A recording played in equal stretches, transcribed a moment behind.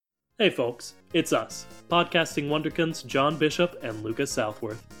Hey folks, it's us, podcasting wonderkins John Bishop and Lucas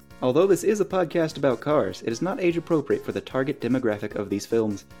Southworth. Although this is a podcast about cars, it is not age appropriate for the target demographic of these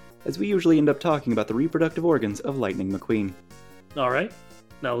films, as we usually end up talking about the reproductive organs of Lightning McQueen. Alright,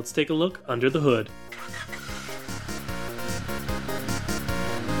 now let's take a look under the hood.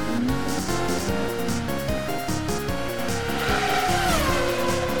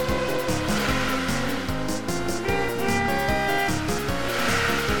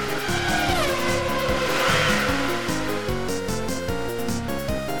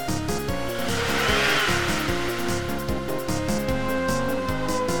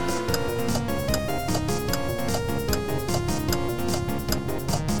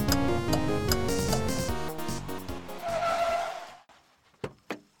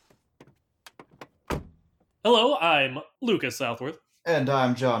 Hello, I'm Lucas Southworth. And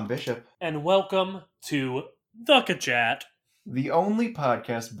I'm John Bishop. And welcome to The Chat. The only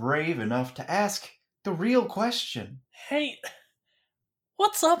podcast brave enough to ask the real question. Hey,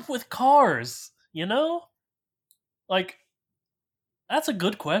 what's up with cars? You know? Like, that's a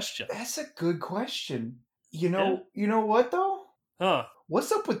good question. That's a good question. You know what though? Huh.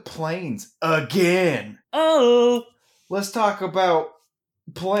 What's up with planes again? Oh! Let's talk about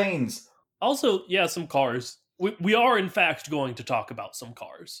planes. Also, yeah, some cars. We are, in fact, going to talk about some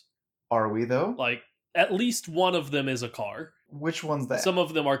cars. Are we, though? Like, at least one of them is a car. Which one's that? Some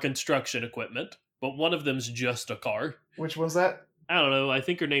of them are construction equipment, but one of them's just a car. Which one's that? I don't know, I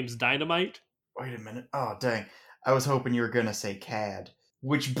think her name's Dynamite. Wait a minute. Oh, dang. I was hoping you were gonna say CAD.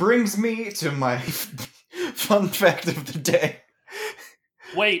 Which brings me to my fun fact of the day.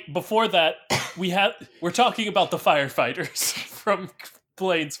 Wait, before that, we're talking about the firefighters from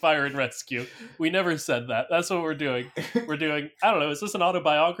Planes, Fire, and Rescue. We never said that. That's what we're doing. We're doing, I don't know, is this an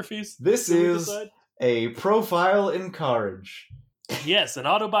Auto-Biographies? This is a profile in courage. Yes, an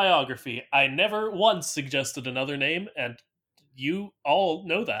autobiography. I never once suggested another name, and you all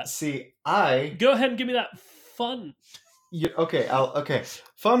know that. See, Go ahead and give me that fun. Okay.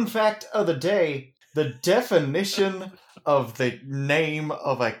 Fun fact of the day, the definition of the name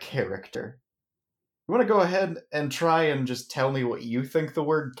of a character. You want to go ahead and try and just tell me what you think the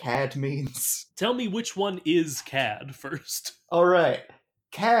word CAD means? Tell me which one is CAD first. Alright.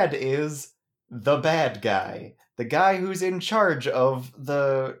 CAD is the bad guy. The guy who's in charge of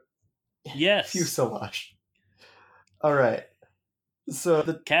the fuselage. Alright. So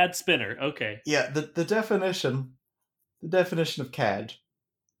the CAD spinner, okay. Yeah, the definition of CAD.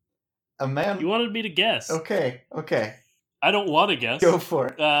 A man... You wanted me to guess. Okay. I don't want to guess. Go for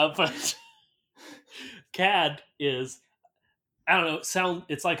it. But CAD is, I don't know,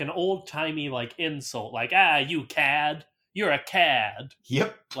 it's like an old-timey, like, insult. Like, you cad. You're a cad.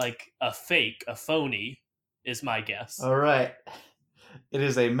 Yep. Like, a fake, a phony, is my guess. Alright. It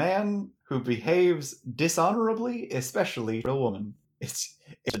is a man who behaves dishonorably, especially for a woman. It's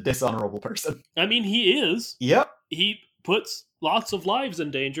a dishonorable person. I mean, he is. Yep. He puts lots of lives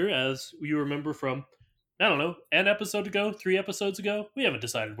in danger, as you remember from, I don't know, 3 episodes ago? We haven't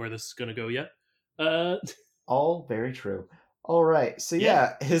decided where this is going to go yet. All very true. Alright, so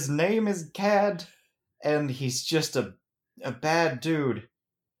yeah, his name is CAD, and he's just a bad dude.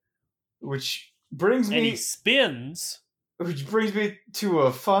 Which brings me... And he spins. Which brings me to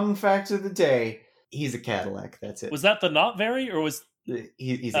a fun fact of the day. He's a Cadillac, that's it. Was that the not very, or was...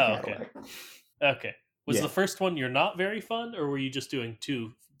 He's a Cadillac. Okay. Was the first one you're not very fun, or were you just doing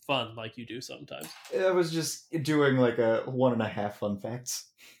too fun like you do sometimes? I was just doing like a 1.5 fun facts.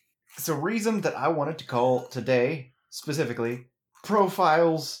 So reason that I wanted to call today, specifically,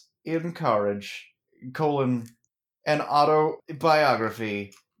 Profiles in Courage, an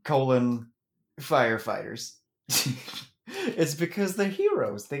autobiography, firefighters. It's because they're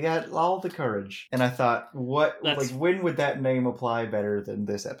heroes. They got all the courage. And I thought, when would that name apply better than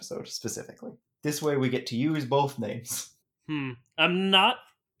this episode, specifically? This way we get to use both names. I'm not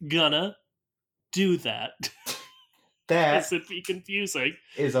gonna do that. That would be confusing.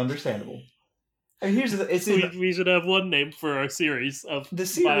 Is understandable. And here's we should have one name for our series of the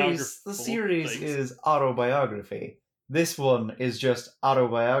series. The series things. Is Autobiography. This one is just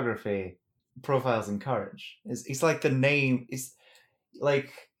Autobiography, Profiles in Courage. It's like the name. It's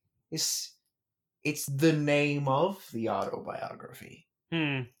the name of the autobiography.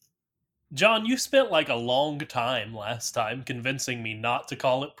 John, you spent like a long time last time convincing me not to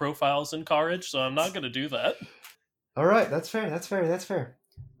call it Profiles in Courage, so I'm not going to do that. All right, that's fair.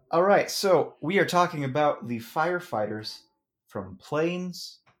 All right, so we are talking about the firefighters from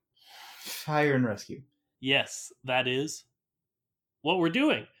Planes, Fire, and Rescue. Yes, that is what we're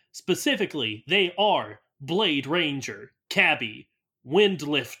doing. Specifically, they are Blade Ranger, Cabbie,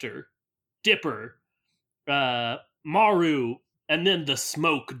 Windlifter, Dipper, Maru, and then the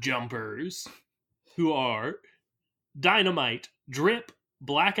Smoke Jumpers, who are Dynamite, Drip,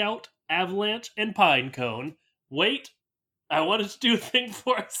 Blackout, Avalanche, and Pinecone. Wait, I wanted to do a thing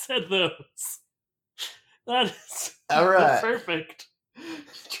before I said those. That is All right. the perfect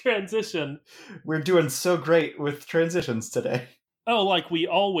transition. We're doing so great with transitions today. Oh, like we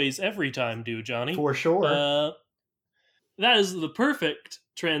always, every time do, Johnny. For sure. That is the perfect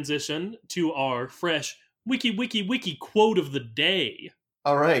transition to our fresh wiki quote of the day.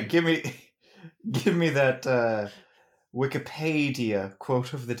 All right, give me that Wikipedia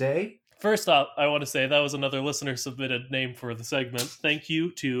quote of the day. First off, I want to say that was another listener-submitted name for the segment. Thank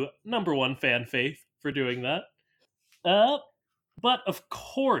you to number one fan Faith for doing that. But of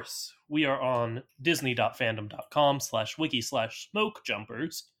course, we are on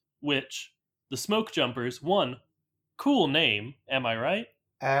disney.fandom.com/wiki/smokejumpers, which the Smoke Jumpers, one, cool name, am I right?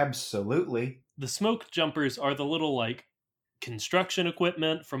 Absolutely. The Smoke Jumpers are the little, like, construction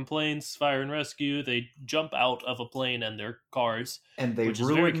equipment from planes, fire and rescue. They jump out of a plane and their cars, and they which is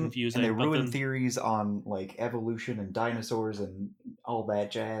very confusing. And they ruin theories on like evolution and dinosaurs and all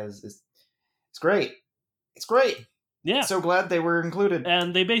that jazz. It's great. It's great. Yeah. So glad they were included.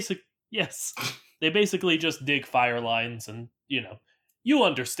 And they basically just dig fire lines and, you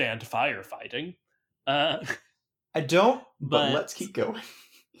understand firefighting. I don't, but let's keep going.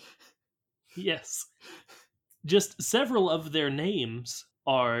 Yes. Just several of their names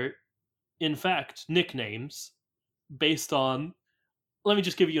are, in fact, nicknames based on... Let me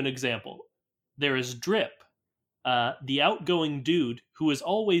just give you an example. There is Drip, the outgoing dude who is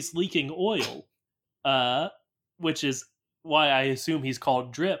always leaking oil, which is why I assume he's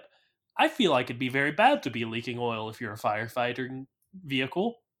called Drip. I feel like it'd be very bad to be leaking oil if you're a firefighter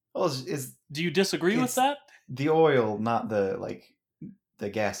vehicle. Well, do you disagree with that? The oil, not the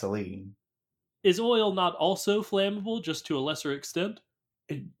gasoline. Is oil not also flammable, just to a lesser extent?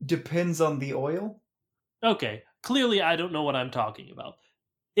 It depends on the oil. Okay, clearly I don't know what I'm talking about.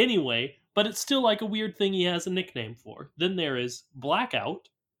 Anyway, but it's still like a weird thing he has a nickname for. Then there is Blackout,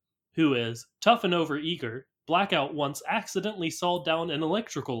 who is tough and overeager. Blackout once accidentally sawed down an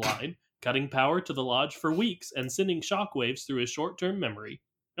electrical line, cutting power to the lodge for weeks and sending shockwaves through his short-term memory.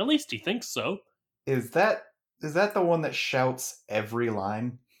 At least he thinks so. Is that the one that shouts every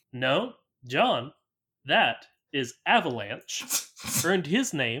line? No, John, that is Avalanche. Earned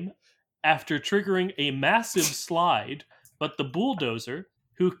his name after triggering a massive slide, but the bulldozer,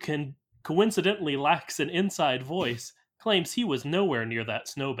 who coincidentally lacks an inside voice, claims he was nowhere near that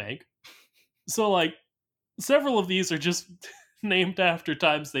snowbank. So, like, several of these are just named after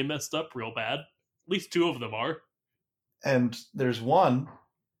times they messed up real bad. At least two of them are. And there's one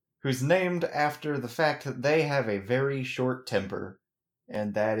who's named after the fact that they have a very short temper.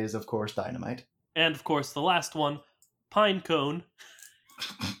 And that is, of course, Dynamite. And, of course, the last one, Pinecone.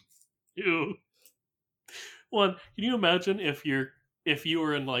 Ew. One, can you imagine if you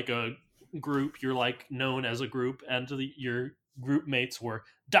were in, like, a group, you're, like, known as a group, and your group mates were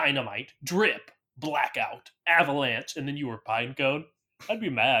Dynamite, Drip, Blackout, Avalanche, and then you were Pinecone? I'd be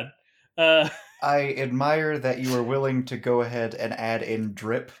mad. I admire that you were willing to go ahead and add in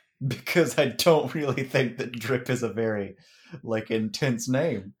Drip, because I don't really think that Drip is a very, intense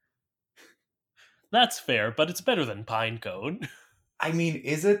name. That's fair, but it's better than Pinecone. I mean,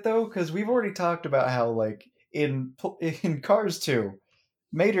 is it though? Because we've already talked about how, in Cars 2,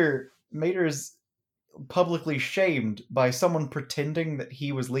 Mater's publicly shamed by someone pretending that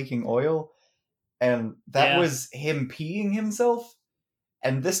he was leaking oil, and that was him peeing himself,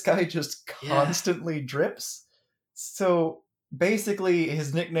 and this guy just constantly drips. So basically,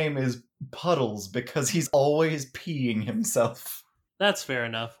 his nickname is Puddles because he's always peeing himself. That's fair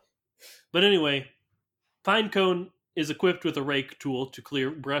enough. But anyway, Pinecone is equipped with a rake tool to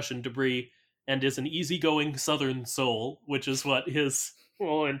clear brush and debris, and is an easygoing southern soul, which is what his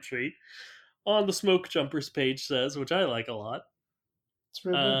little entry on the Smoke Jumpers page says, which I like a lot. It's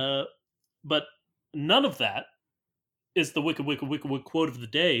really good. But none of that is the wiki quote of the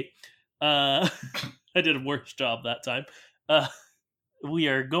day. I did a worse job that time. We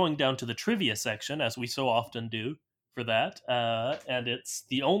are going down to the trivia section, as we so often do for that, and it's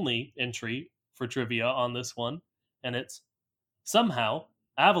the only entry for trivia on this one, and it's somehow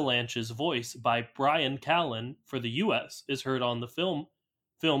Avalanche's voice by Brian Callen for the US is heard on the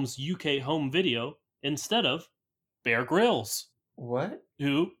film's UK home video instead of Bear Grylls. What?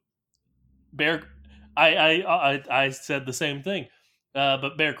 I said the same thing.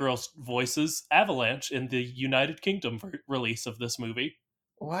 But Bear Grylls voices Avalanche in the United Kingdom release of this movie.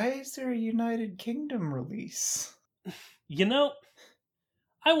 Why is there a United Kingdom release? You know,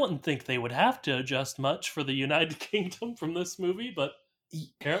 I wouldn't think they would have to adjust much for the United Kingdom from this movie, but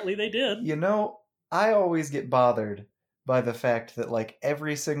apparently they did. You know, I always get bothered by the fact that, like,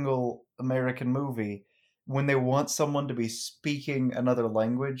 every single American movie, when they want someone to be speaking another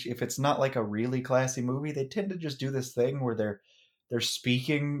language, if it's not like a really classy movie, they tend to just do this thing where they're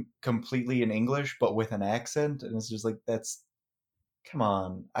speaking completely in English but with an accent, and it's just like, that's, come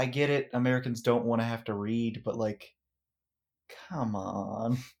on. I get it, Americans don't want to have to read, but like, come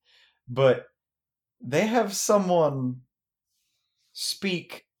on. But they have someone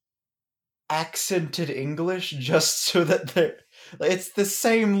speak accented English just so that it's the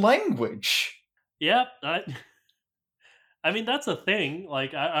same language. Yeah, I mean that's a thing.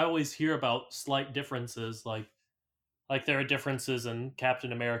 Like I always hear about slight differences, like there are differences in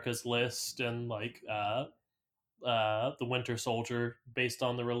Captain America's list and like the Winter Soldier based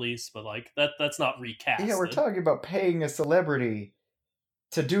on the release, but like that's not recast. Yeah, we're talking about paying a celebrity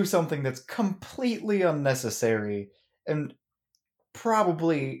to do something that's completely unnecessary and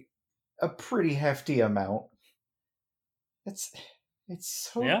probably a pretty hefty amount. It's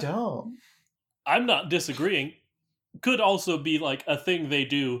so dumb. I'm not disagreeing. Could also be like a thing they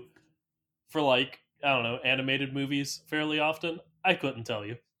do for like, I don't know, animated movies fairly often. I couldn't tell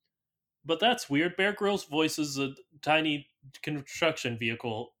you. But that's weird. Bear Grylls voices a tiny construction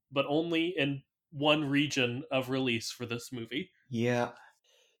vehicle, but only in one region of release for this movie. Yeah.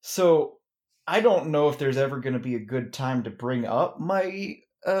 So, I don't know if there's ever going to be a good time to bring up my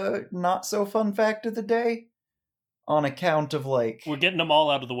not so fun fact of the day on account of like... We're getting them all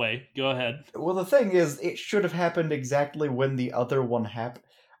out of the way. Go ahead. Well, the thing is, it should have happened exactly when the other one happened.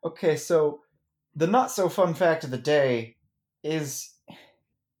 Okay, so the not so fun fact of the day is...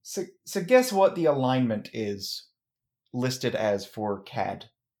 So guess what the alignment is listed as for CAD?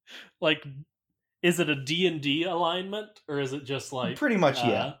 Like, is it a D&D alignment, or is it just like... Pretty much,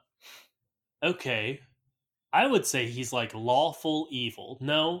 yeah. Okay. I would say he's like lawful evil.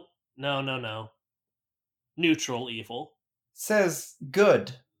 No. Neutral evil. Says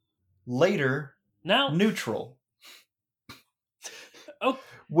good. Later, now neutral. Oh,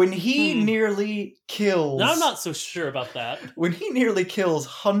 when he nearly kills... Now I'm not so sure about that. When he nearly kills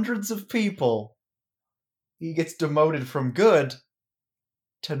hundreds of people, he gets demoted from good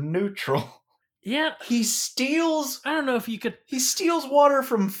to neutral. Yeah. He steals... I don't know if you could... He steals water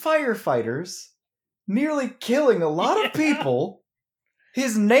from firefighters, nearly killing a lot of people.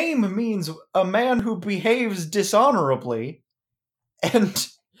 His name means a man who behaves dishonorably, and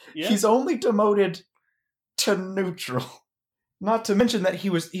he's only demoted to neutral. Not to mention that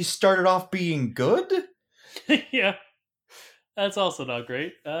he started off being good? Yeah. That's also not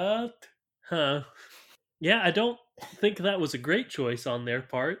great. Yeah, I don't think that was a great choice on their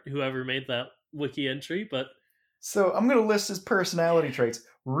part, whoever made that wiki entry, but... So, I'm going to list his personality traits.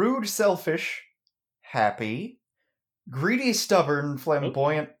 Rude, selfish, happy, greedy, stubborn,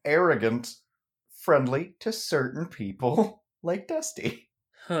 flamboyant, arrogant, friendly to certain people, like Dusty.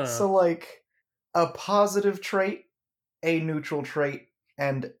 So, like, a positive trait, a neutral trait,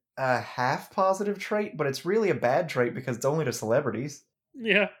 and a half positive trait, but it's really a bad trait because it's only to celebrities.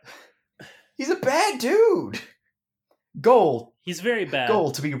 Yeah. He's a bad dude! Goal. He's very bad.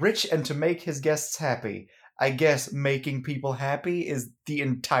 Goal, to be rich and to make his guests happy. I guess making people happy is the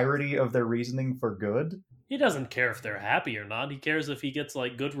entirety of their reasoning for good. He doesn't care if they're happy or not. He cares if he gets,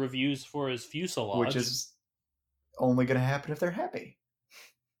 like, good reviews for his fuselage. Which is only going to happen if they're happy.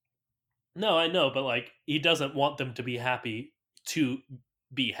 No, I know, but, like, he doesn't want them to be happy to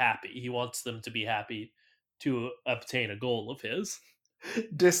be happy. He wants them to be happy to obtain a goal of his.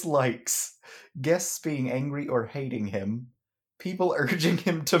 Dislikes. Guests being angry or hating him. People urging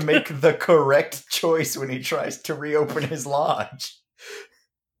him to make the correct choice when he tries to reopen his lodge.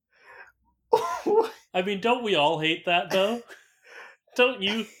 I mean, don't we all hate that, though? Don't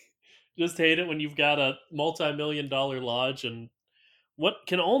you just hate it when you've got a multi-million-dollar lodge and what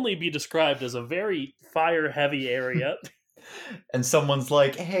can only be described as a very fire-heavy area? And someone's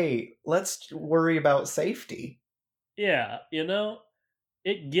like, hey, let's worry about safety. Yeah, you know,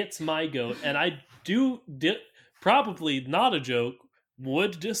 it gets my goat, and I probably not a joke,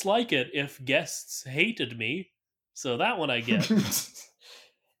 would dislike it if guests hated me. So that one I get.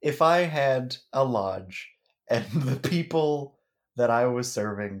 If I had a lodge and the people that I was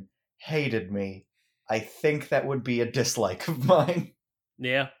serving hated me, I think that would be a dislike of mine.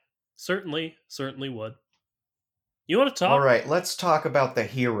 Yeah, certainly would. You want to talk? All right, let's talk about the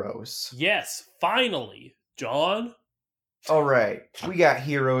heroes. Yes, finally, John. All right, we got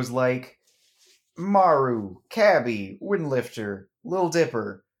heroes like Maru, Cabbie, Windlifter, Lil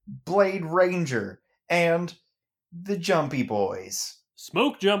Dipper, Blade Ranger, and the Jumpy Boys.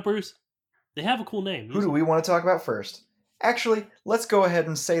 Smoke jumpers. They have a cool name. Who do we want to talk about first? Actually, let's go ahead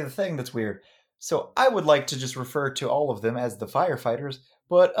and say the thing that's weird. So I would like to just refer to all of them as the firefighters,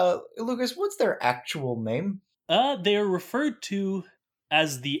 but Lucas, what's their actual name? They are referred to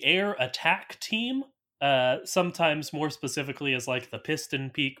as the Air Attack Team. Sometimes more specifically as like the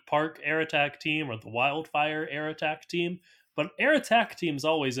Piston Peak Park Air Attack Team or the Wildfire Air Attack Team. But Air Attack Team's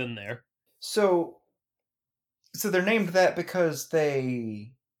always in there. So they're named that because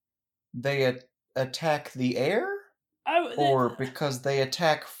they attack the air, or because they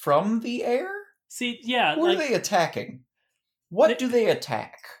attack from the air? See, yeah. Who are they attacking? What do they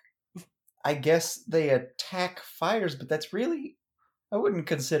attack? I guess they attack fires, but that's really... I wouldn't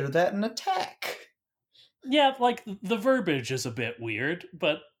consider that an attack. Yeah, like, the verbiage is a bit weird,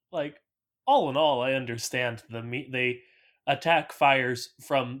 but, like, all in all, I understand they attack fires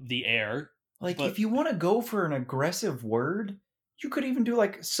from the air. Like, but... if you want to go for an aggressive word, you could even do,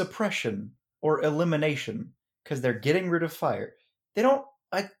 like, suppression or elimination, because they're getting rid of fire. They don't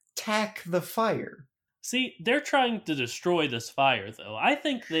attack the fire. See, they're trying to destroy this fire, though. I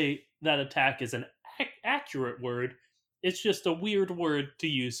think that attack is an accurate word. It's just a weird word to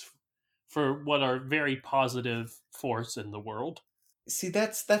use for what are very positive force in the world. See,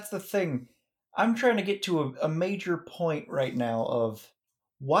 that's the thing. I'm trying to get to a major point right now of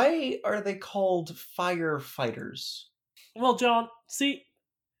why are they called firefighters? Well, John, see,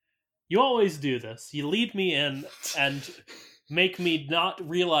 you always do this. You lead me in and make me not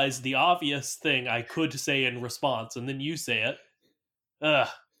realize the obvious thing I could say in response, and then you say it.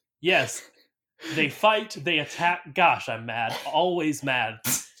 Yes. They fight, they attack. Gosh, I'm mad. Always mad.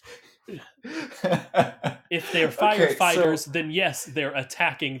 If they're firefighters, then yes, they're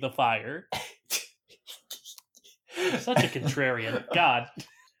attacking the fire. Such a contrarian. God.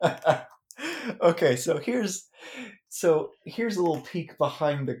 Okay, so here's a little peek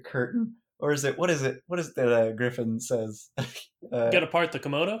behind the curtain. Or is it, what is it that Griffin says? Gotta part the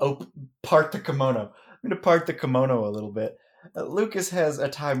kimono? Oh, part the kimono. I'm going to part the kimono a little bit. Lucas has a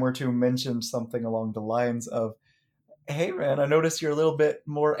time or two mentioned something along the lines of, hey man, I notice you're a little bit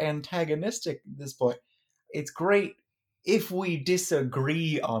more antagonistic at this point. It's great if we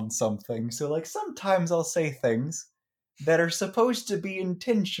disagree on something. So, like, sometimes I'll say things that are supposed to be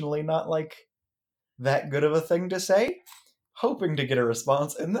intentionally not, like, that good of a thing to say, hoping to get a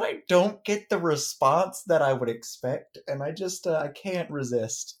response, and then I don't get the response that I would expect, and I just, I can't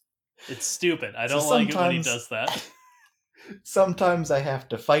resist. It's stupid. I don't like it when he does that. Sometimes I have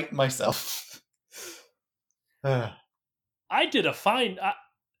to fight myself. I did a fine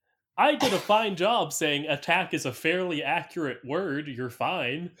job saying attack is a fairly accurate word. You're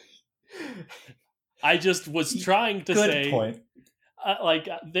fine. I just was trying to say... Good point.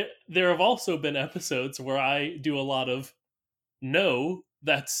 There have also been episodes where I do a lot of, no,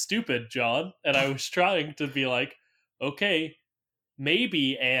 that's stupid, John. And I was trying to be like, okay,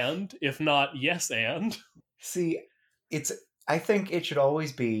 maybe and, if not, yes and. See, I think it should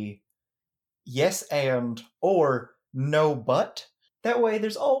always be yes and or no but. That way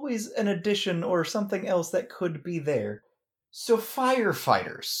there's always an addition or something else that could be there. So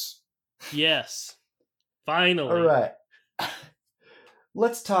firefighters. Yes. Finally. All right.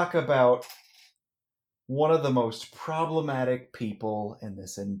 Let's talk about one of the most problematic people in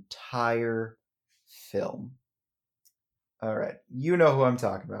this entire film. All right. You know who I'm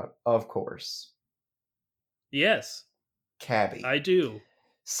talking about, of course. Yes. Cabbie. I do.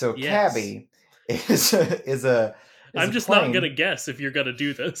 So yes. Cabbie is a I'm just not going to guess if you're going to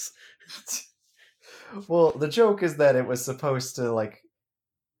do this. Well, the joke is that it was supposed to, like...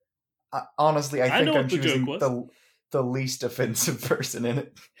 honestly, I think I'm choosing the least offensive person in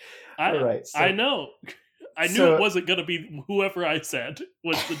it. All right, so, I know. I knew it wasn't going to be whoever I said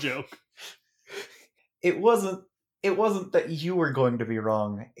was the joke. It wasn't that you were going to be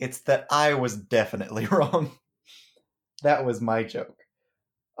wrong. It's that I was definitely wrong. That was my joke.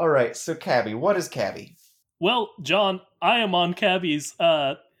 All right, so Cabbie, what is Cabbie? Well, John, I am on Cabbie's.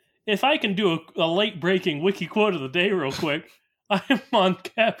 If I can do a late-breaking wiki quote of the day real quick, I am on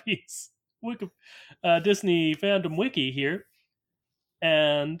Cabbie's Disney fandom wiki here,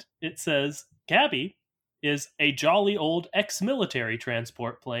 and it says, Cabbie is a jolly old ex-military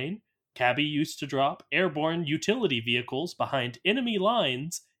transport plane. Cabbie used to drop airborne utility vehicles behind enemy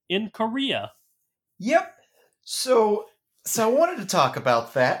lines in Korea. Yep. So I wanted to talk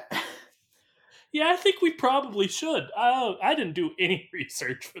about that. Yeah, I think we probably should. I didn't do any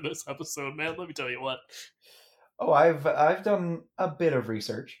research for this episode, man. Let me tell you what. Oh, I've done a bit of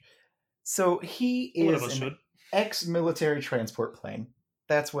research. So he is an ex-military transport plane.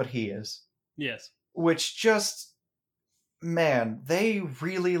 That's what he is. Yes. Which just man, they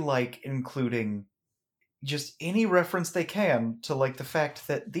really like including just any reference they can to like the fact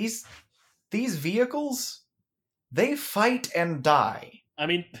that these vehicles, they fight and die. I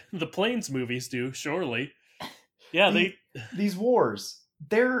mean, the Planes movies do, surely. Yeah, These wars,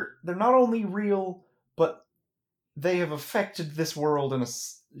 they're not only real, but they have affected this world in a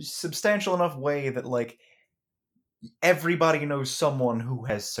substantial enough way that like everybody knows someone who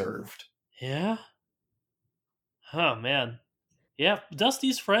has served. Yeah? Oh, man. Yeah,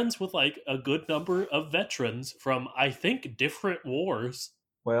 Dusty's friends with like a good number of veterans from, I think, different wars.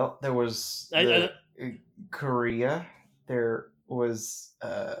 Well, there was the Korea. There was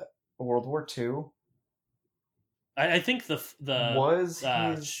World War II. I think the Was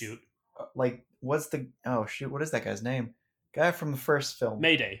his shoot, like was the oh shoot, what is that guy's name? Guy from the first film.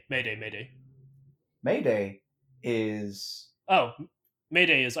 Mayday. Mayday is Oh,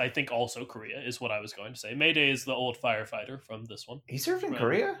 Mayday is, I think, also Korea, is what I was going to say. Mayday is the old firefighter from this one. he served in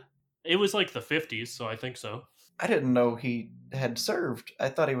Korea? It was like the 50s, so I think so. I didn't know he had served. I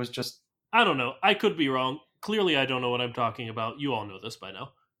thought he was just... I don't know. I could be wrong. Clearly, I don't know what I'm talking about. You all know this by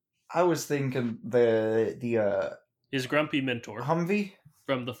now. I was thinking the his grumpy mentor Humvee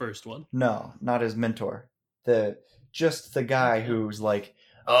from the first one. No, not his mentor. The guy who's like,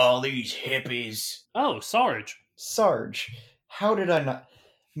 all these hippies. Oh, Sarge. How did I not...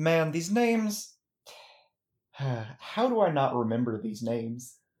 Man, these names... How do I not remember these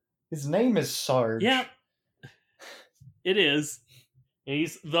names? His name is Sarge. Yeah, it is.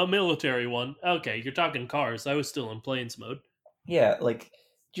 He's the military one. Okay, you're talking cars. I was still in Planes mode. Yeah, like,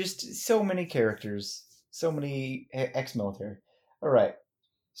 just so many characters. So many ex-military. Alright.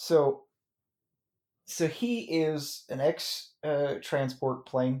 So he is an ex-transport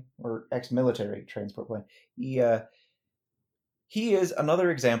plane, or ex-military transport plane. He is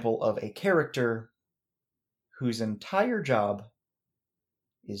another example of a character whose entire job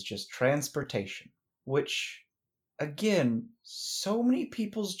is just transportation. Which, again, so many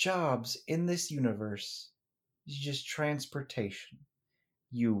people's jobs in this universe is just transportation.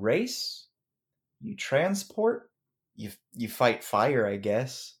 You race, you transport, you fight fire, I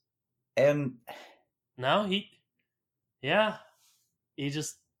guess. And... No, he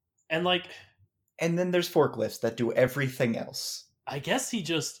just... And, like... And then there's forklifts that do everything else. I guess he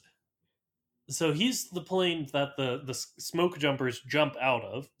just... So he's the plane that the smoke jumpers jump out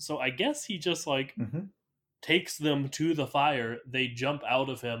of. So I guess he just, like, takes them to the fire. They jump out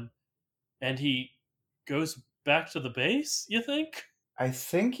of him. And he goes back to the base, you think? I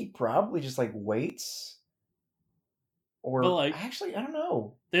think he probably just, like, waits. Or, but, like, actually, I don't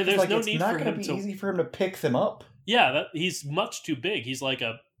know. There's like, no it's need not for gonna him be to... easy for him to pick them up. Yeah, he's much too big. He's like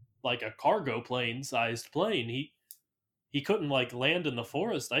a cargo plane sized plane. He couldn't like land in the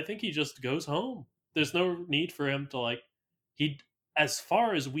forest. I think he just goes home. There's no need for him to like... As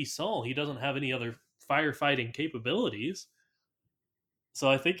far as we saw, he doesn't have any other firefighting capabilities. So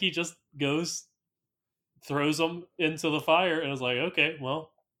I think he just goes, throws them into the fire, and is like, okay,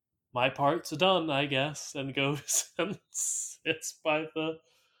 well, my part's done, I guess, and goes and sits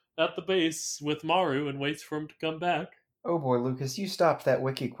at the base with Maru and waits for him to come back. Oh boy, Lucas, you stopped that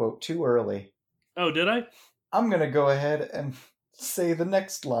wiki quote too early. Oh, did I? I'm gonna go ahead and say the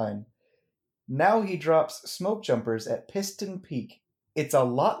next line. Now he drops smoke jumpers at Piston Peak. It's a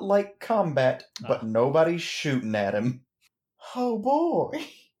lot like combat, but nobody's shooting at him. Oh boy.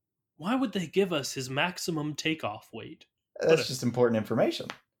 Why would they give us his maximum takeoff weight? That's just important information.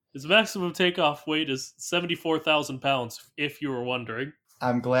 His maximum takeoff weight is 74,000 pounds, if you were wondering.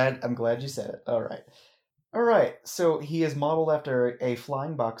 I'm glad you said it. All right. So he is modeled after a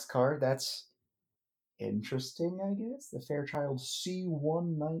flying boxcar. That's interesting, I guess. The Fairchild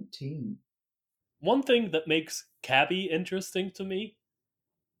C-119. One thing that makes Cabbie interesting to me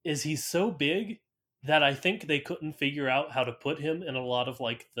is he's so big that I think they couldn't figure out how to put him in a lot of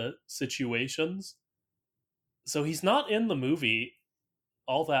like the situations. So he's not in the movie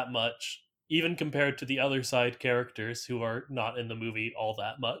all that much, even compared to the other side characters who are not in the movie all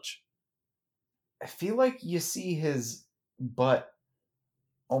that much. I feel like you see his butt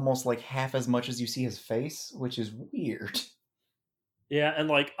almost like half as much as you see his face, which is weird. Yeah, and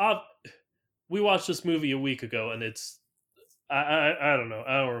like we watched this movie a week ago, and it's I don't know,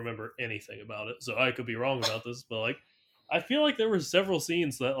 I don't remember anything about it, so I could be wrong about this, but like I feel like there were several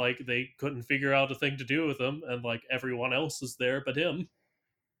scenes that like they couldn't figure out a thing to do with him, and like everyone else is there but him.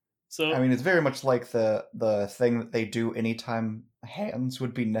 So I mean, it's very much like the thing that they do anytime hands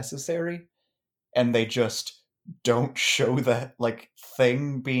would be necessary, and they just don't show that like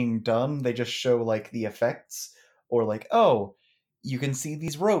thing being done. They just show like the effects, or like, oh, you can see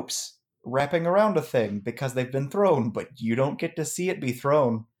these ropes. wrapping around a thing because they've been thrown, but you don't get to see it be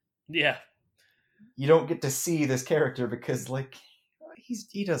thrown. Yeah. You don't get to see this character because, like,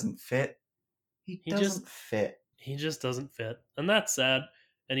 he doesn't fit. He doesn't fit. He just doesn't fit. And that's sad.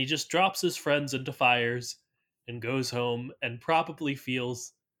 And he just drops his friends into fires and goes home and probably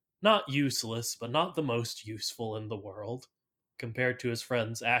feels not useless, but not the most useful in the world compared to his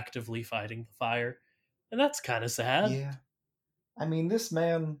friends actively fighting the fire. And that's kind of sad. Yeah. I mean, this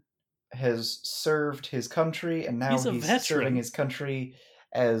man has served his country, and now He's a he's veteran. serving his country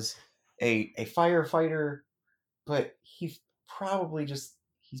as a firefighter, but he's probably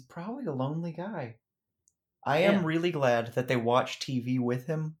a lonely guy. I am Yeah. really glad that they watch TV with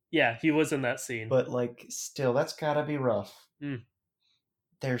him, Yeah, he was in that scene. but, like, still, that's gotta be rough. Mm.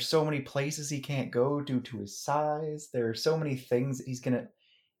 There's so many places he can't go due to his size. There are so many things that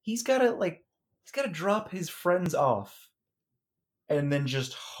he's gotta drop his friends off and then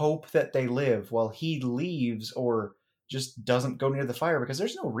just hope that they live while he leaves or just doesn't go near the fire, because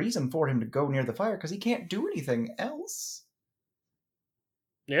there's no reason for him to go near the fire because he can't do anything else.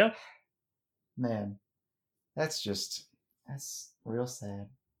 Yeah. Man, that's real sad.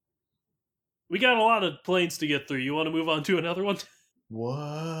 We got a lot of planes to get through. You want to move on to another one?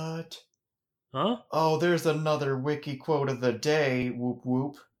 What? Huh? Oh, there's another wiki quote of the day. Whoop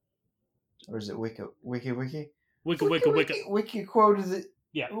whoop. Or is it wiki? Wicca, wicca, wicca. Wiki quote of the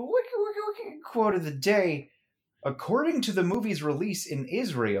Yeah. wiki quote of the day. According to the movie's release in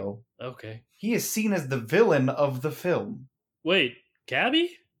Israel, Okay. he is seen as the villain of the film. Wait,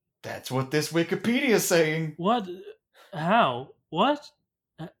 Cabbie? That's what this Wikipedia is saying. What? How? What?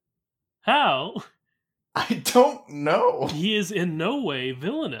 How? I don't know. He is in no way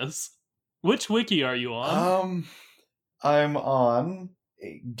villainous. Which wiki are you on? I'm on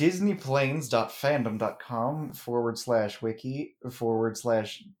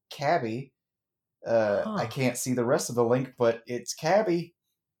disneyplanes.fandom.com/wiki/Cabbie. I can't see the rest of the link, but it's Cabbie.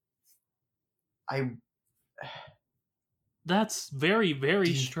 That's very,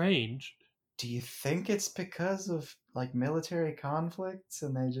 very strange. Do you think it's because of, like, military conflicts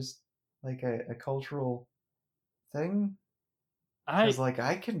and they just, like, a cultural thing? Because, like,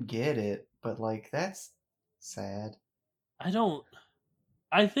 I can get it, but, like, that's sad. I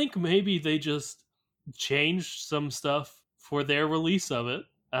think maybe they just changed some stuff for their release of it.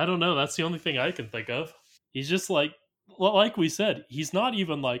 I don't know. That's the only thing I can think of. He's just like we said, he's not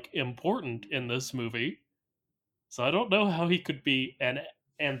even, like, important in this movie. So I don't know how he could be an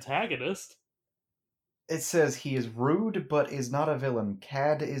antagonist. It says he is rude but is not a villain.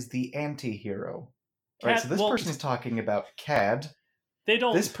 Cad is the anti-hero. Right, so this person is talking about Cad.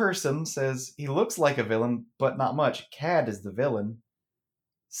 This person says he looks like a villain, but not much. Cad is the villain.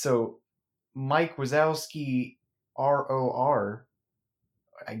 So Mike Wazowski ROR,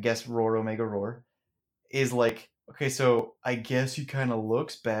 I guess Roar Omega Roar, is like, okay, so I guess he kind of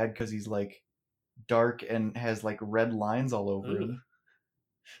looks bad because he's, like, dark and has, like, red lines all over him.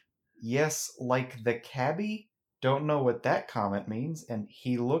 Yes, like the Cabbie. Don't know what that comment means, and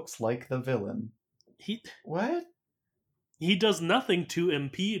he looks like the villain. What? He does nothing to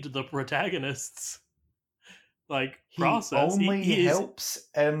impede the protagonist's, like, process. He only helps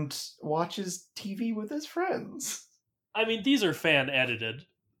and watches TV with his friends. I mean, these are fan edited.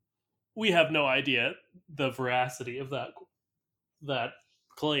 We have no idea the veracity of that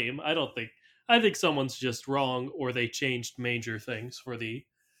claim. I think someone's just wrong, or they changed major things for the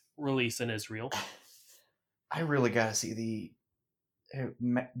release in Israel. I really gotta see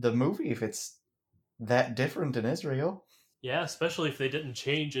the movie if it's that different in Israel. Yeah, especially if they didn't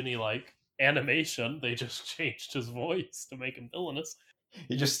change any, like, animation. They just changed his voice to make him villainous.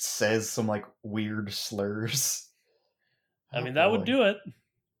 He just says some, like, weird slurs. I mean, that would do it.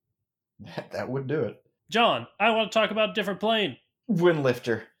 That would do it. John, I want to talk about a different plane.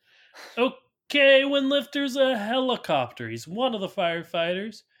 Windlifter. Okay, Windlifter's a helicopter. He's one of the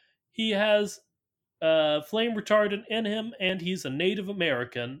firefighters. He has flame retardant in him, and he's a Native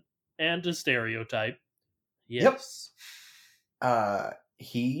American and a stereotype. Yes. Yep.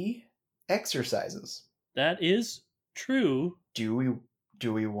 He exercises. That is true. Do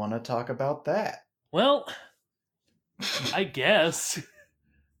we want to talk about that? Well, I guess.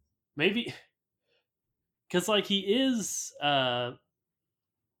 Maybe. Because, like, he is,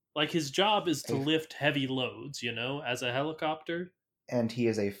 like, his job is to lift heavy loads, you know, as a helicopter. And he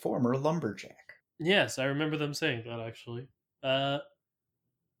is a former lumberjack. Yes, I remember them saying that, actually.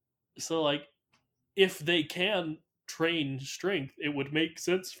 So, like, if they can train strength, it would make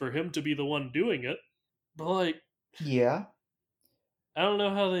sense for him to be the one doing it. But, like... Yeah. I don't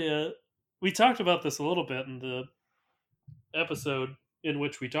know how they... we talked about this a little bit in the episode in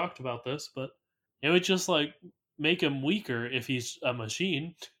which we talked about this, but it would just like make him weaker if he's a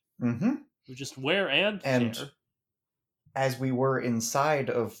machine. Mm-hmm. We just wear and And tear. as we were inside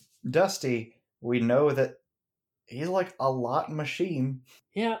of Dusty, we know that he's like a lot machine.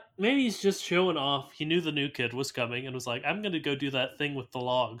 Yeah, maybe he's just showing off. He knew the new kid was coming and was like, I'm going to go do that thing with the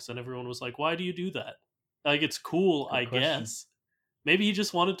logs. And everyone was like, why do you do that? Like, it's cool, Good I question. guess. Maybe he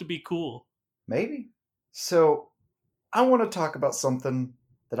just wanted to be cool. Maybe. So, I want to talk about something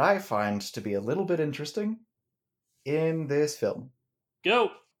that I find to be a little bit interesting in this film.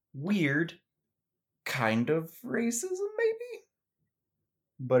 Go! Weird kind of racism, maybe?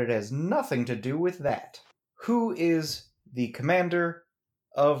 But it has nothing to do with that. Who is the commander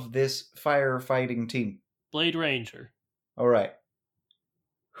of this firefighting team? Blade Ranger. Alright.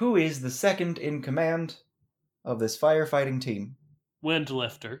 Who is the second in command of this firefighting team?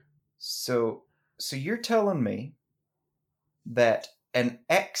 Windlifter. So you're telling me that an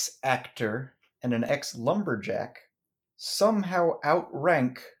ex-actor and an ex-lumberjack somehow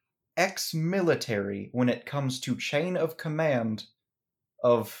outrank ex-military when it comes to chain of command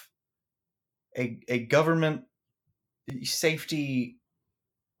of a government safety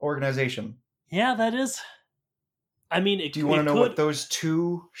organization? Yeah, that is. I mean, Do you want to know what those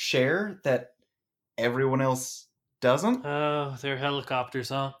two share that everyone else doesn't? Oh, they're helicopters,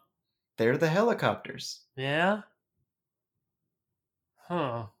 huh? They're the helicopters. Yeah?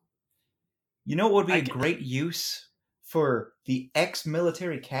 Huh. You know what would be a great use for the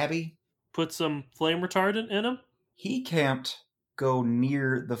ex-military cabbie? Put some flame retardant in him? He can't go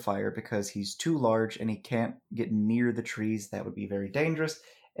near the fire because he's too large and he can't get near the trees. That would be very dangerous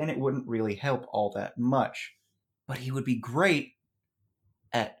and it wouldn't really help all that much. But he would be great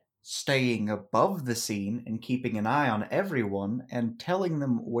at staying above the scene and keeping an eye on everyone and telling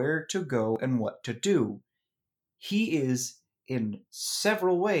them where to go and what to do. He is, in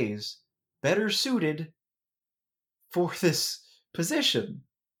several ways, better suited for this position.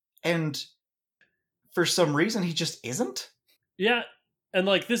 And for some reason, he just isn't. Yeah, and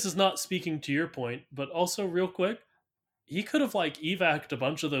like, this is not speaking to your point, but also real quick, he could have like evac'd a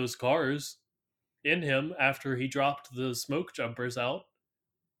bunch of those cars in him after he dropped the smoke jumpers out.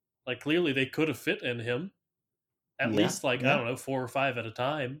 Like, clearly they could have fit in him. At least, like, I don't know, 4 or 5 at a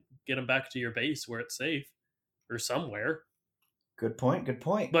time. Get him back to your base where it's safe. Or somewhere. Good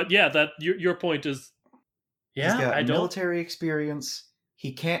point. But yeah, that your point is... Yeah, he's got military experience.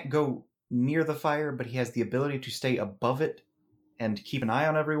 He can't go near the fire, but he has the ability to stay above it and keep an eye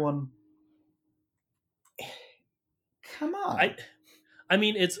on everyone. Come on. I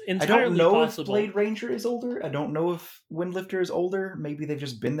mean, it's entirely possible. I don't know if Blade Ranger is older. I don't know if Windlifter is older. Maybe they've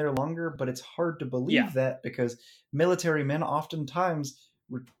just been there longer, but it's hard to believe that because military men oftentimes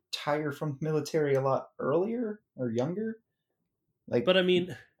retire from military a lot earlier or younger. But I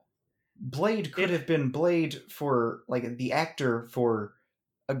mean... Blade could have been Blade for, like, the actor for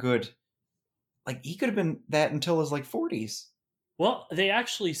a good... Like, he could have been that until his, 40s. Well, they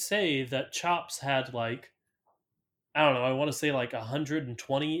actually say that Chops had, I don't know, I want to say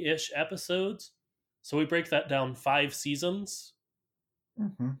 120-ish episodes. So we break that down 5 seasons.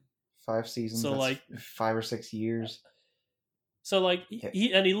 Mm-hmm. 5 seasons, so that's 5 or 6 years. So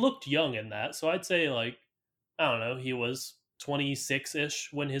he looked young in that. So I'd say I don't know, he was 26-ish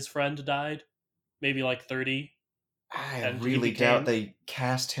when his friend died. Maybe 30. I really doubt they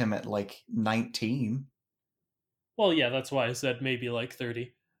cast him at 19. Well, yeah, that's why I said maybe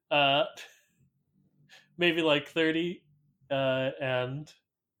 30. Maybe 30. And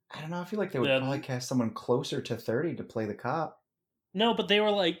I don't know. I feel like they would probably cast someone closer to 30 to play the cop. No, but they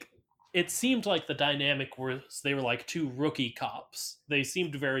were it seemed like the dynamic was they were 2 rookie cops. They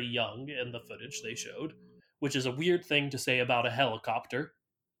seemed very young in the footage they showed, which is a weird thing to say about a helicopter.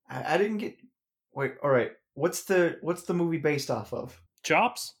 I didn't get... Wait, all right. What's the movie based off of?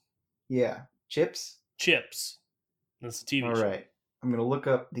 Chops? Yeah. Chips? Chips. That's a TV show. All right. I'm going to look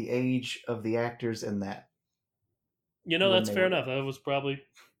up the age of the actors in that. That's fair enough. That was probably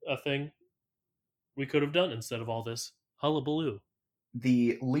a thing we could have done instead of all this hullabaloo.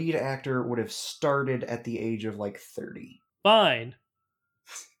 The lead actor would have started at the age of 30. Fine.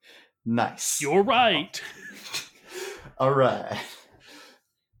 Nice. You're right. All right.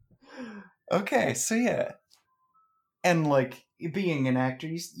 Okay, so yeah. And being an actor,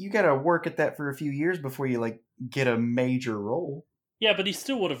 you gotta work at that for a few years before you get a major role. Yeah, but he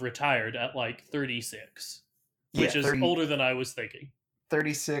still would have retired at 36. Which is older than I was thinking.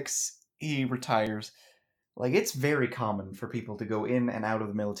 36, he retires. It's very common for people to go in and out of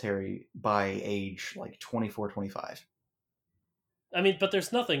the military by age 24, 25. I mean, but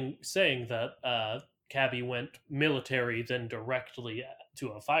there's nothing saying that Cabbie went military, then directly to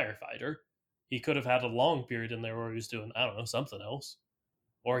a firefighter. He could have had a long period in there where he was doing, I don't know, something else.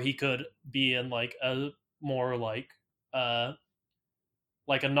 Or he could be in like a more uh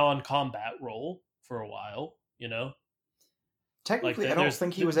like a non-combat role for a while, you know? Like Technically, I don't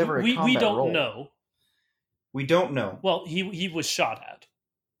think he was we, ever a we combat don't role. know. We don't know. Well, he was shot at.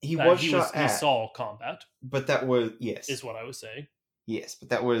 He was shot He at. saw combat. But that was, yes. Is what I was saying. Yes, but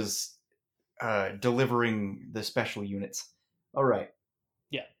that was delivering the special units. All right.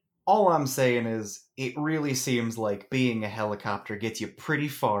 Yeah. All I'm saying is, it really seems like being a helicopter gets you pretty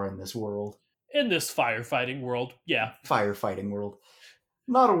far in this world. In this firefighting world, yeah. Firefighting world.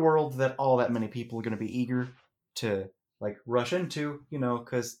 Not a world that all that many people are going to be eager to, like, rush into, you know,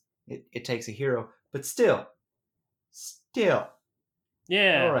 because it takes a hero. But still.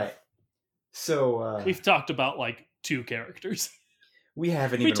 Yeah. All right. So, we've talked about, like, 2 characters. We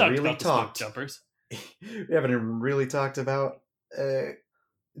haven't even really talked. Jumpers. We haven't even really talked about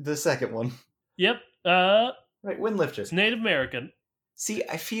the second one. Yep. Right, Windlifter. It's Native American. See,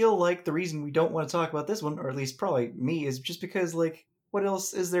 I feel like the reason we don't want to talk about this one, or at least probably me, is just because, like, what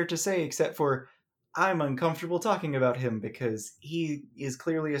else is there to say except for I'm uncomfortable talking about him because he is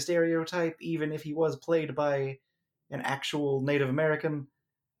clearly a stereotype, even if he was played by an actual Native American.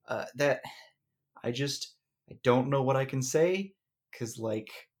 That I don't know what I can say, because,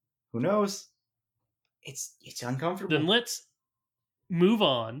 like, who knows? It's uncomfortable. Then let's move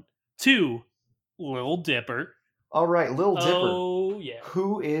on to Lil Dipper. All right, Lil Dipper. Oh, yeah.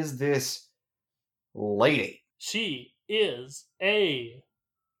 Who is this lady? She is a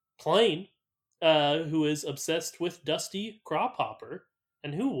plane who is obsessed with Dusty Crawhopper.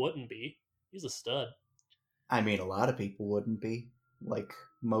 And who wouldn't be? He's a stud. I mean, a lot of people wouldn't be. Like,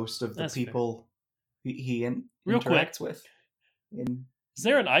 most of the people he interacts with. Is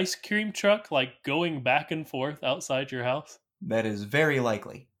there an ice cream truck, like, going back and forth outside your house? That is very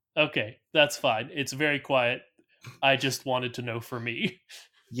likely. Okay, that's fine. It's very quiet. I just wanted to know for me.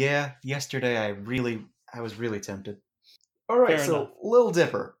 Yeah, yesterday I was really tempted. All right, Fair so enough. Lil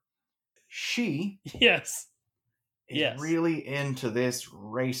Dipper, she Yes. is really into this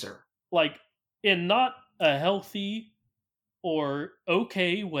racer. Like, in not a healthy or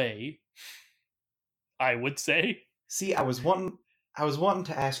okay way, I would say. See, I was wanting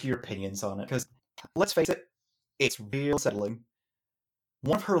to ask your opinions on it, because let's face it, it's real settling.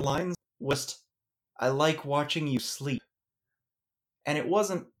 One of her lines was, "I like watching you sleep." And it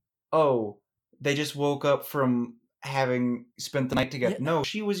wasn't, oh, they just woke up from having spent the night together. Yeah. No,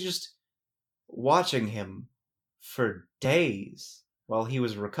 she was just watching him for days while he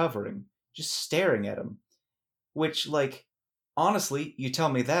was recovering, just staring at him. Which, like, honestly, you tell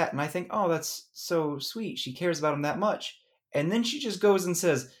me that, and I think, oh, that's so sweet. She cares about him that much. And then she just goes and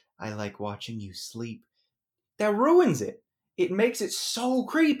says, "I like watching you sleep." That ruins it. It makes it so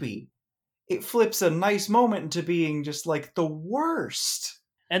creepy. It flips a nice moment into being just, like, the worst.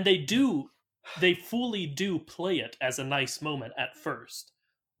 And they fully do play it as a nice moment at first.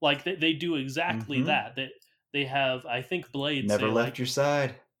 Like, they do exactly that. They have, I think, Blade never say, left like, your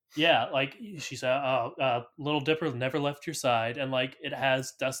side. Yeah, like, she said, Little Dipper never left your side. And, like, it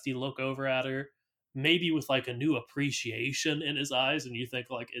has Dusty look over at her, maybe with, like, a new appreciation in his eyes, and you think,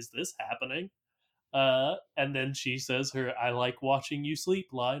 like, is this happening? And then she says her "I like watching you sleep"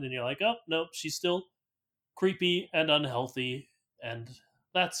 line, and you're like, oh, nope, she's still creepy and unhealthy, and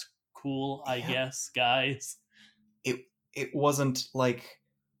that's cool, I guess, guys. It wasn't, like,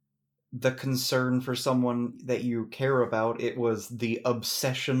 the concern for someone that you care about. It was the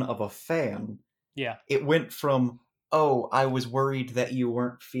obsession of a fan. Yeah. It went from, oh, I was worried that you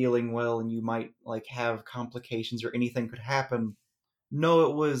weren't feeling well and you might, like, have complications or anything could happen. No,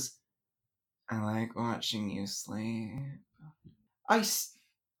 it was, "I like watching you sleep." I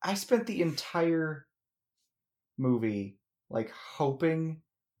spent the entire movie, like, hoping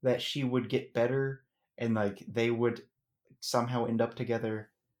that she would get better and, like, they would somehow end up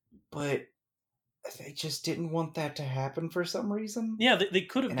together, but they just didn't want that to happen for some reason. Yeah, they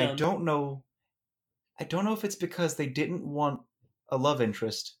could have done. I don't know if it's because they didn't want a love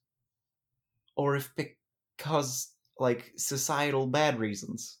interest, or if because, like, societal bad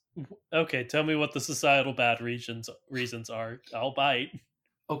reasons. Okay, tell me what the societal bad reasons are. I'll bite.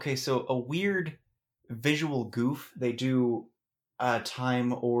 Okay, so a weird visual goof they do a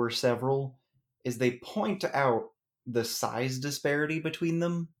time or several is they point out the size disparity between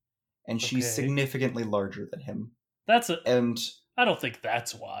them, and she's significantly larger than him. And I don't think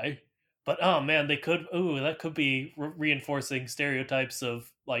that's why. But oh man, that could be reinforcing stereotypes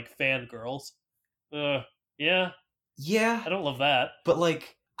of, like, fangirls. Yeah. Yeah. I don't love that. But,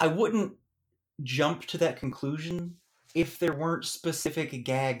 like, I wouldn't jump to that conclusion if there weren't specific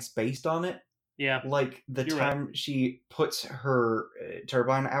gags based on it. Yeah, Like the you're right. time she puts her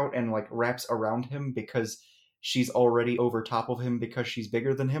turbine out and like wraps around him because she's already over top of him because she's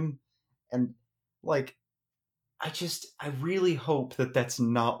bigger than him. And like, I really hope that that's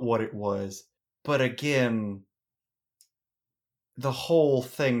not what it was. But again, the whole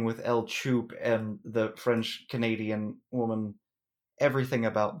thing with El Choup and the French Canadian woman, everything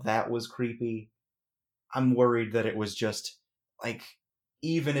about that was creepy. I'm worried that it was just like,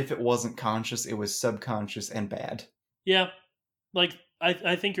 even if it wasn't conscious, it was subconscious and bad. Yeah, like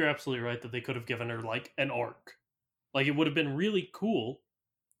I think you're absolutely right that they could have given her like an arc. Like it would have been really cool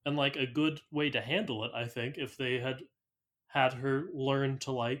and like a good way to handle it, I think, if they had her learn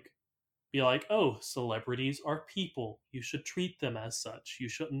to like be like, oh, celebrities are people. You should treat them as such. You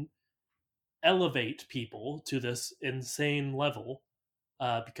shouldn't elevate people to this insane level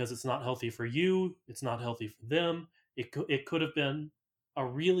because it's not healthy for you. It's not healthy for them. It could have been a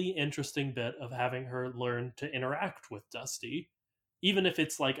really interesting bit of having her learn to interact with Dusty, even if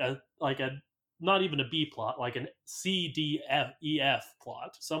it's like a not even a B plot, like an C D F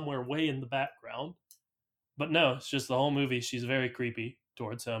plot somewhere way in the background. But no, it's just the whole movie. She's very creepy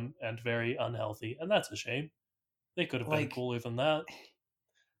towards him and very unhealthy, and that's a shame. They could have been Like, cooler than that.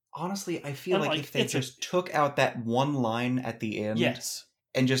 honestly, I feel And like like, if they it's a just took out that one line at the end yes,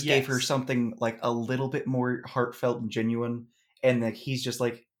 and just gave her yes, something like a little bit more heartfelt and genuine, and like he's just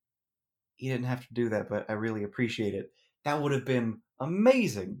like, you didn't have to do that, but I really appreciate it. That would have been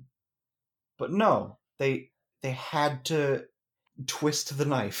amazing. But no, they had to twist the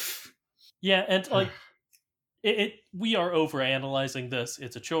knife. yeah, and like it we are over analyzing this.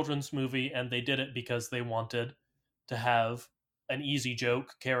 It's a children's movie, and they did it because they wanted to have an easy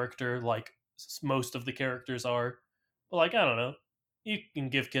joke character, like most of the characters are. But like, I don't know, you can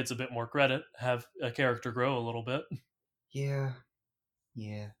give kids a bit more credit, have a character grow a little bit. Yeah,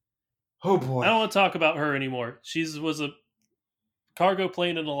 yeah. Oh I don't boy. want to talk about her anymore. She was a cargo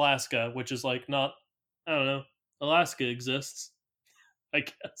plane in Alaska, which is like not. I don't know. Alaska exists, I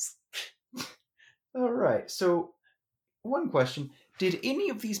guess. All right. So, one question: did any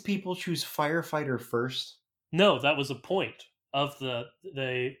of these people choose firefighter first? No, that was a point of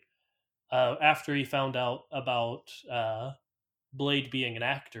they after he found out about Blade being an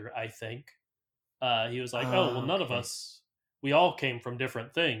actor. I think he was like, "Oh, well, none of Okay. us. We all came from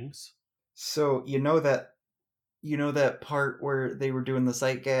different things." So you know that part where they were doing the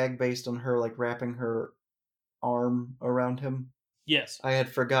sight gag based on her like wrapping her arm around him? Yes. I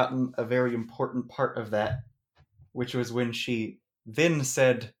had forgotten a very important part of that, which was when she then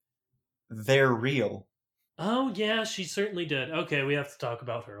said, "They're real." Oh, yeah, she certainly did. Okay, we have to talk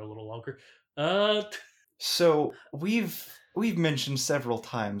about her a little longer. Uh, So we've mentioned several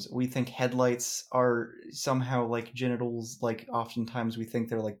times we think headlights are somehow like genitals. Like oftentimes we think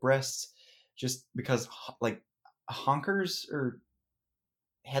they're like breasts, just because like honkers or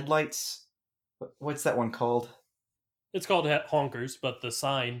headlights. What's that one called? it's called honkers, but the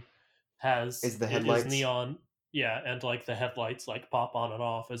sign has Is the it is headlights? neon. Yeah, and like the headlights like pop on and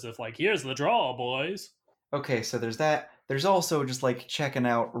off as if like here's the draw, boys. Okay, so there's that. There's also just like checking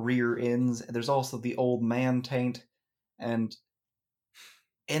out rear ends. There's also the old man taint, and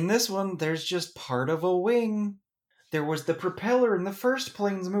in this one, there's just part of a wing. There was the propeller in the first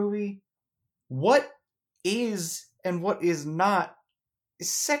Planes movie. What is and what is not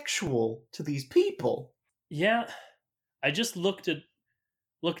sexual to these people? Yeah, I just looked it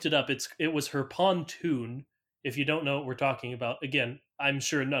up. It was her pontoon. If you don't know what we're talking about, again, I'm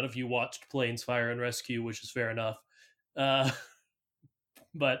sure none of you watched Planes, Fire and Rescue, which is fair enough. Uh,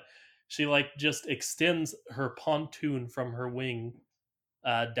 but she like just extends her pontoon from her wing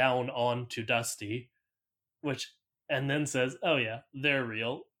down onto Dusty, which and then says, "Oh yeah, they're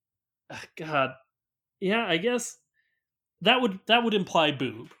real." God, yeah, I guess that would imply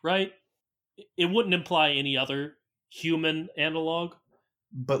boob, right? It wouldn't imply any other human analog.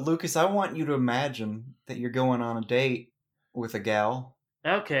 But Lucas, I want you to imagine that you're going on a date with a gal,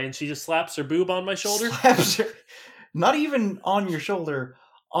 Okay, and she just slaps her boob on my shoulder. slaps her, not even on your shoulder,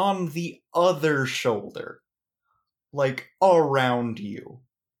 on the other shoulder, like around you.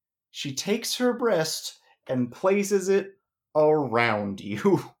 She takes her breast and places it around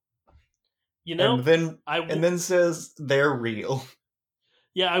you, You know, and then I and w- then says they're real.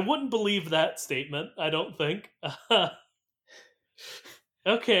 yeah, I wouldn't believe that statement. I don't think.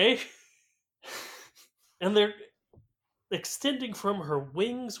 Okay, and they're extending from her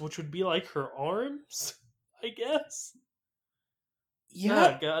wings, which would be like her arms, I guess. Oh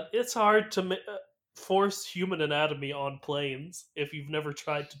Yep. God, it's hard to. force human anatomy on planes if you've never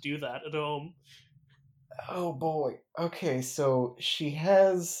tried to do that at home. Oh boy. Okay, so she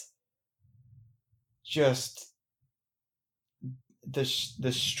has just the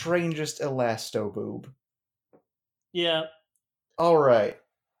strangest elasto boob. Yeah, All right.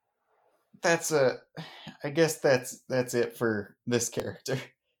 I guess that's it for this character.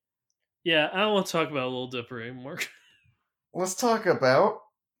 yeah. I don't want to talk about Lil Dipper anymore. Let's talk about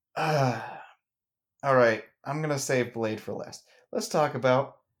uh all right, I'm going to save Blade for last. Let's talk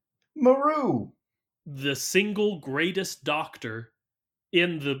about Maru. The single greatest doctor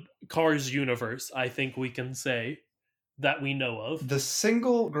in the Cars universe, I think we can say, that we know of. The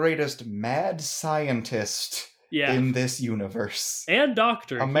single greatest mad scientist Yeah. in this universe. And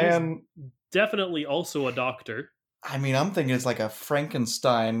doctor. A man. He's definitely also a doctor. I mean, I'm thinking it's like a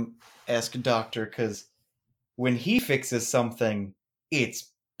Frankenstein-esque doctor, because when he fixes something,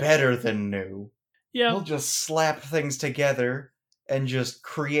 it's better than new. Yeah. He'll just slap things together and just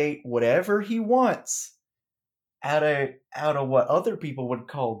create whatever he wants out of what other people would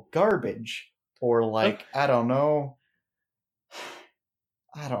call garbage. Or like, I don't know.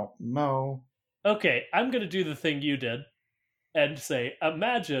 Okay, I'm going to do the thing you did and say,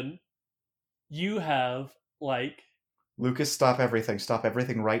 imagine you have, like... Lucas, stop everything. Stop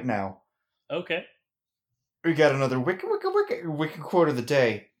everything right now. Okay. We got another wiki quote of the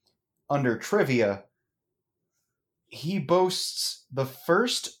day. Under trivia, he boasts the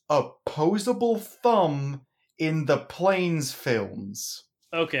first opposable thumb in the Planes films.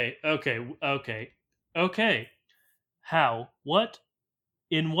 Okay. How? What?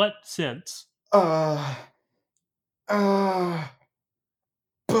 In what sense?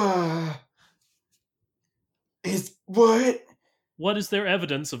 Is what? What is there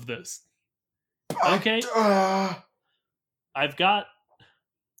evidence of this? Okay. I've got...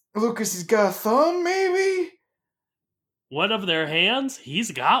 Lucas has got a thumb, maybe? One of their hands? He's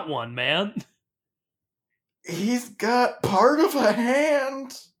got one, man. He's got part of a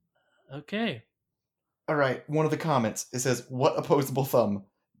hand. Okay. Alright, one of the comments, it says, what opposable thumb?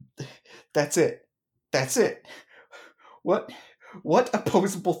 That's it. What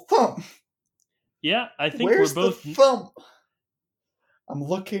opposable thumb? Yeah, I think Where's we're both... the thumb? I'm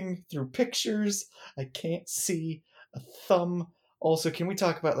looking through pictures. I can't see a thumb. Also, can we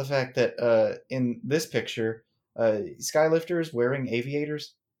talk about the fact that in this picture, Skylifter is wearing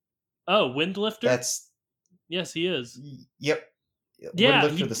aviators? Oh, Windlifter? That's... Yes, he is. Yep. Yeah,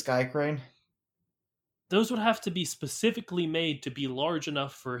 Windlifter, the sky crane. Those would have to be specifically made to be large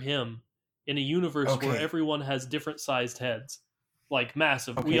enough for him in a universe where everyone has different sized heads. Like,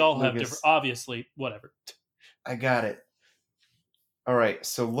 massive. Okay, we all Lucas, have different... Obviously, whatever. I got it. Alright,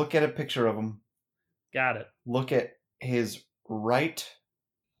 so look at a picture of him. Got it. Look at his right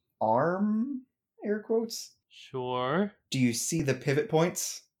arm, air quotes. Sure. Do you see the pivot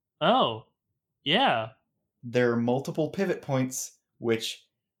points? Oh, yeah. There are multiple pivot points, which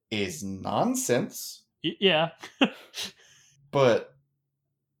is nonsense. Yeah. But,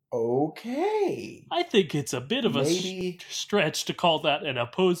 okay. I think it's a bit of a stretch to call that an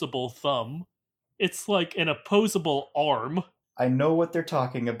opposable thumb. It's like an opposable arm. I know what they're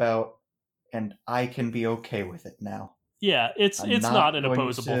talking about, and I can be okay with it now. Yeah, it's not an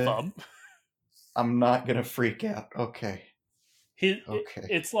opposable thumb. I'm not gonna freak out. Okay.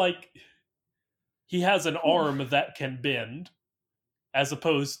 It's like he has an arm that can bend, as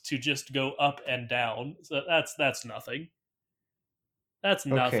opposed to just go up and down. So that's nothing. That's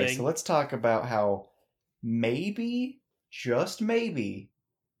nothing. Okay, so let's talk about how maybe, just maybe,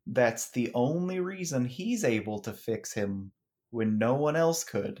 that's the only reason he's able to fix him when no one else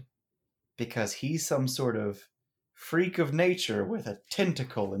could. Because he's some sort of freak of nature with a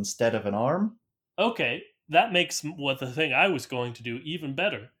tentacle instead of an arm. Okay, that makes what the thing I was going to do even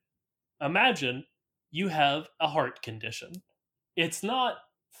better. Imagine you have a heart condition. It's not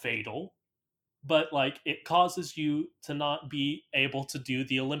fatal, but like it causes you to not be able to do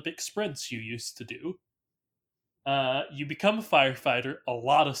the Olympic sprints you used to do. You become a firefighter, a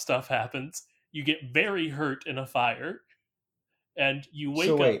lot of stuff happens. You get very hurt in a fire, and you wake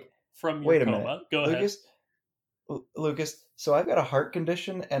up from your coma. Go ahead. Lucas, so I've got a heart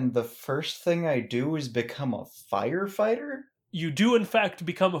condition, and the first thing I do is become a firefighter? You do, in fact,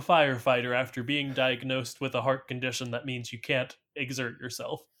 become a firefighter after being diagnosed with a heart condition that means you can't exert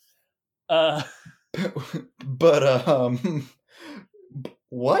yourself.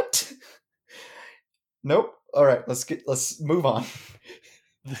 What? Nope. All right, let's move on.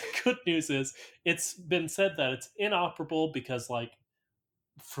 The good news is it's been said that it's inoperable because, like,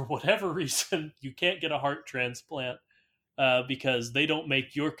 for whatever reason, you can't get a heart transplant. because they don't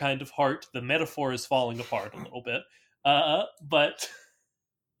make your kind of heart. The metaphor is falling apart a little bit. But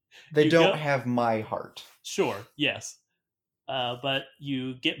They you don't go- have my heart. Sure, yes. But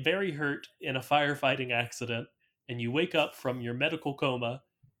you get very hurt in a firefighting accident, and you wake up from your medical coma,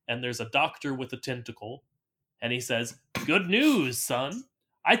 and there's a doctor with a tentacle, and he says, "Good news, son.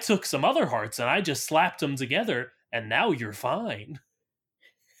 I took some other hearts and I just slapped them together, and now you're fine.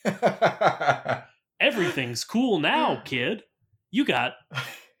 Everything's cool now, kid. You got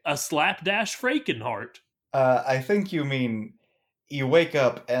a slapdash Fraken heart." I think you mean you wake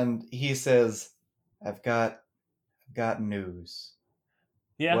up and he says, I've got news.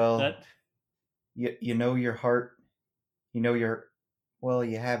 Yeah, Well, that you know your heart, you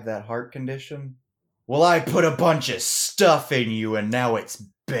have that heart condition. Well, I put a bunch of stuff in you and now it's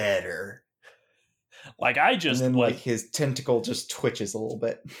better. like I And just then was, like his tentacle just twitches a little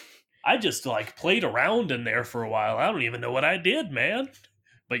bit. I just like played around in there for a while. I don't even know what I did, man.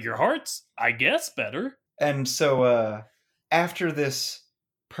 But your heart's, I guess, better. And so after this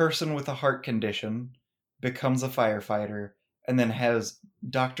person with a heart condition becomes a firefighter and then has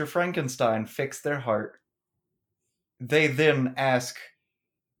Dr. Frankenstein fix their heart, they then ask,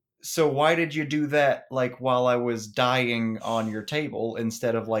 so why did you do that like while I was dying on your table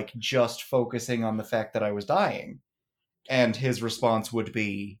instead of like just focusing on the fact that I was dying? And his response would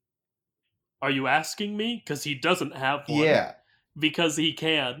be, Are you asking me? Because he doesn't have one. yeah. Because he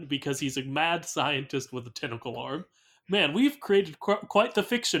can. Because he's a mad scientist with a tentacle arm. Man, we've created quite the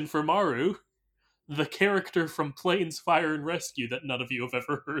fiction for Maru, the character from Planes, Fire, and Rescue that none of you have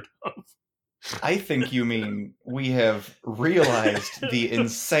ever heard of. I think you mean we have realized the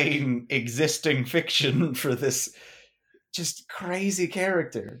insane existing fiction for this just crazy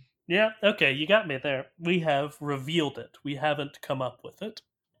character. Yeah, okay, you got me there. We have revealed it. We haven't come up with it.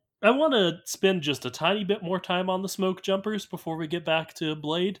 I want to spend just a tiny bit more time on the smoke jumpers before we get back to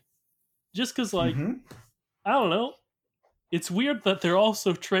Blade. Just because, like, I don't know. It's weird that they're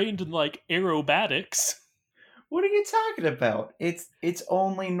also trained in, like, aerobatics. What are you talking about? It's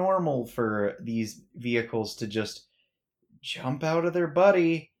only normal for these vehicles to just jump out of their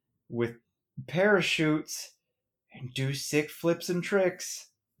buddy with parachutes and do sick flips and tricks.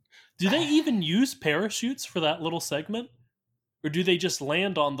 Do they even use parachutes for that little segment? Or do they just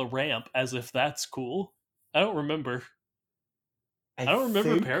land on the ramp as if that's cool? I don't remember. I don't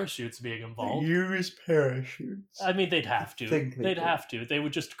remember parachutes being involved. Use parachutes. I mean, they'd have to. They'd have to. They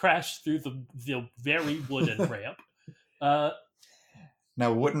would just crash through the very wooden ramp.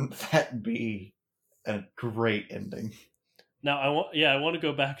 Now, wouldn't that be a great ending? Now, I want to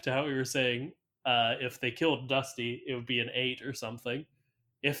go back to how we were saying if they killed Dusty, it would be an 8 or something.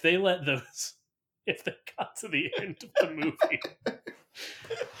 If they got to the end of the movie,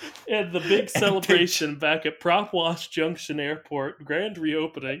 and the big celebration back at Prop Wash Junction Airport, grand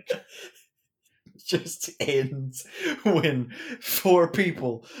reopening, just ends when 4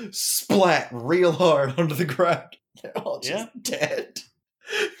 people splat real hard onto the ground. They're all just dead.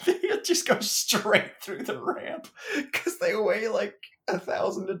 They just go straight through the ramp because they weigh like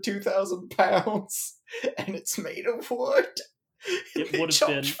 1,000 to 2,000 pounds, and it's made of wood. It would have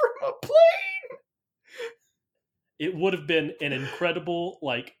been from a plane. It would have been an incredible,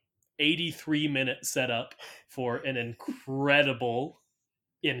 like, 83-minute setup for an incredible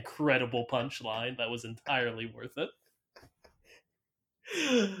punchline that was entirely worth it.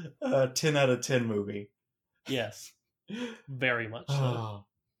 10 out of 10 movie. Yes. Very much so.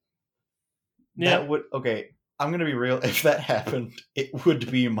 That would... Okay, I'm going to be real. If that happened, it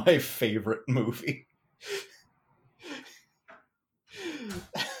would be my favorite movie.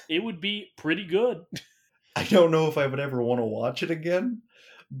 It would be pretty good. I don't know if I would ever want to watch it again,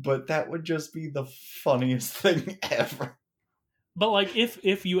 but that would just be the funniest thing ever. But, like,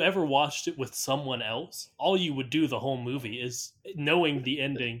 if you ever watched it with someone else, all you would do the whole movie is, knowing the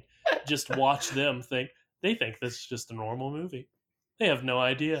ending, just watch them they think this is just a normal movie. They have no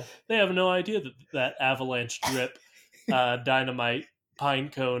idea. They have no idea that Avalanche, Drip, Dynamite,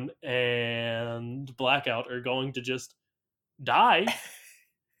 Pinecone, and Blackout are going to just die,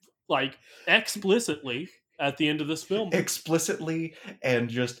 like, explicitly at the end of this film. Explicitly and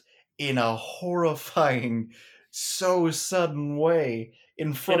just in a horrifying, so sudden way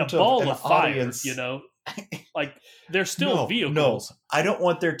in front of an of audience. Fire, you know? Like, they're still vehicles. No, I don't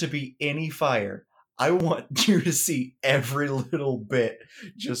want there to be any fire. I want you to see every little bit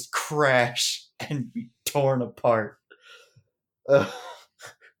just crash and be torn apart. Well,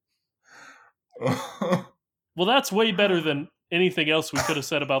 that's way better than anything else we could have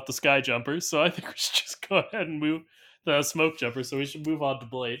said about the Sky Jumpers, so I think we should just go ahead and move the Smoke Jumpers, so we should move on to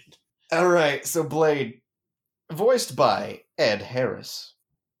Blade. Alright, so Blade. voiced by Ed Harris.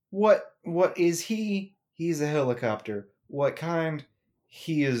 What is he? He's a helicopter. What kind?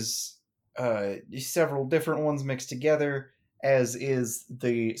 He is several different ones mixed together, as is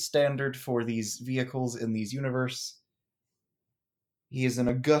the standard for these vehicles in these universe. He is an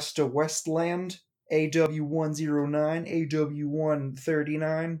Augusta Westland AW109,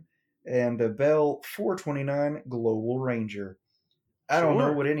 AW139, and a Bell 429 Global Ranger. I don't know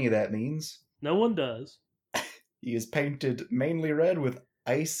Sure. what any of that means. No one does. He is painted mainly red with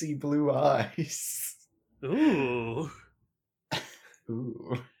icy blue eyes. Ooh.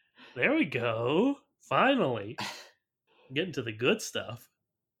 Ooh. There we go. Finally. Getting to the good stuff.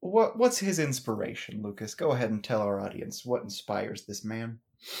 What's his inspiration, Lucas? Go ahead and tell our audience what inspires this man.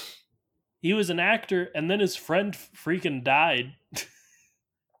 He was an actor, and then his friend freaking died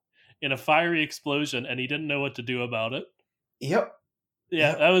in a fiery explosion, and he didn't know what to do about it. Yep. Yeah,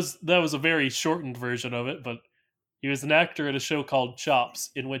 Yep. that was a very shortened version of it, but he was an actor in a show called Chops,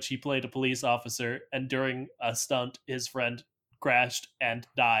 in which he played a police officer, and during a stunt, his friend crashed and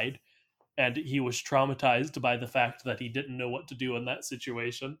died, and he was traumatized by the fact that he didn't know what to do in that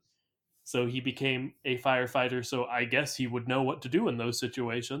situation. So he became a firefighter, so I guess he would know what to do in those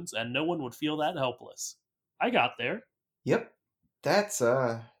situations, and no one would feel that helpless. I got there. Yep. That's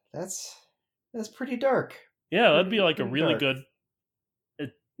pretty dark. Yeah, that'd be like a Pretty really dark.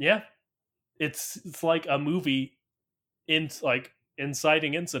 good. Yeah, it's like a movie in like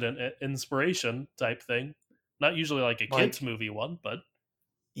inciting incident inspiration type thing. Not usually like a kids Like, movie one, but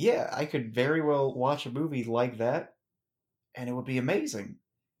yeah, I could very well watch a movie like that, and it would be amazing.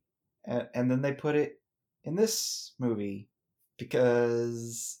 And then they put it in this movie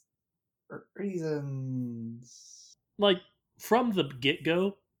because reasons. like from the get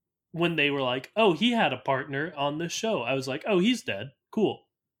go, when they were like, "Oh, he had a partner on this show," I was like, "Oh, he's dead. Cool."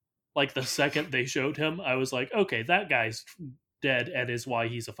 Like the second they showed him, I was like, "Okay, that guy's dead, and is why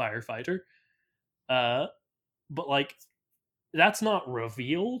he's a firefighter." Uh, but like that's not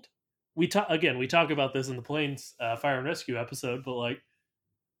revealed. We talk about this in the planes fire and rescue episode, but like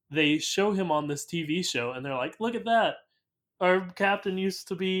they show him on this TV show, and they're like, "Look at that! Our captain used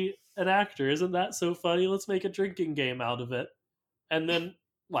to be an actor. Isn't that so funny? Let's make a drinking game out of it." And then,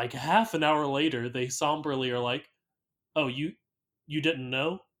 like half an hour later, they somberly are like, "Oh, you didn't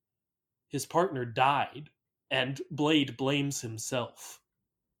know? His partner died, and Blade blames himself.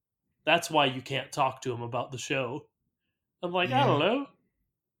 That's why you can't talk to him about the show." I'm like, I don't Yeah. know.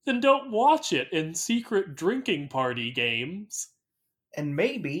 Then don't watch it in secret drinking party games. And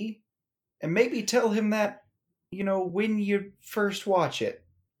maybe tell him that, when you first watch it.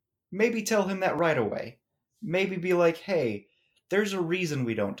 Maybe tell him that right away. Maybe be like, hey, there's a reason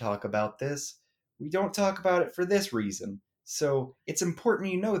we don't talk about this. We don't talk about it for this reason. So it's important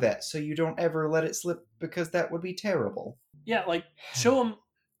you know that so you don't ever let it slip because that would be terrible. Yeah, like show him.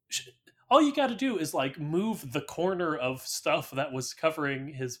 All you got to do is like move the corner of stuff that was covering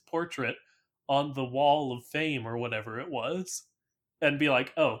his portrait on the wall of fame or whatever it was, and be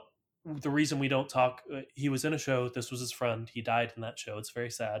like, "Oh, the reason we don't talk. He was in a show. This was his friend. He died in that show. It's very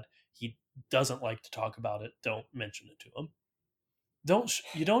sad. He doesn't like to talk about it. Don't mention it to him.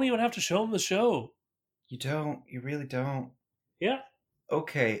 You don't even have to show him the show. You don't. You really don't. Yeah,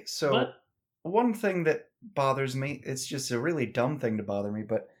 Okay, but so one thing that bothers me, it's just a really dumb thing to bother me,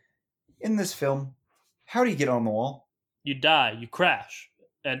 but in this film, how do you get on the wall? you die. You crash,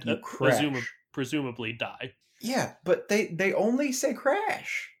 and You crash. presumably die. Yeah, but they only say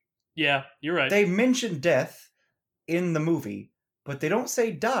crash. Yeah, you're right. They mention death in the movie, but they don't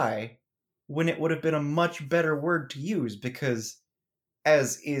say die when it would have been a much better word to use because,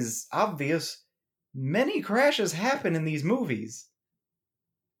 as is obvious, many crashes happen in these movies.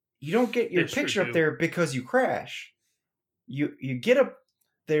 You don't get your They sure picture up do. there because you crash. You get up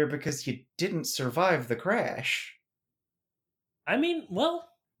there because you didn't survive the crash. I mean, well,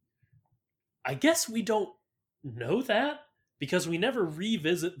 I guess we don't know that because we never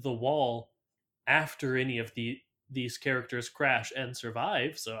revisit the wall after any of these characters crash and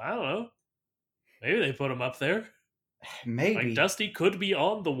survive. So I don't know. Maybe they put him up there. Like Maybe. Dusty could be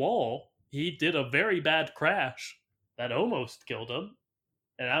on the wall. He did a very bad crash that almost killed him.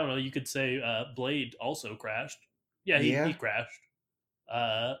 And I don't know. You could say Blade also crashed. Yeah, he Yeah. crashed.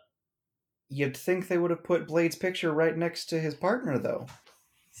 Uh, You'd think they would have put Blade's picture right next to his partner, though.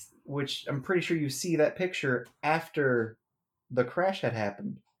 Which I'm pretty sure you see that picture after the crash had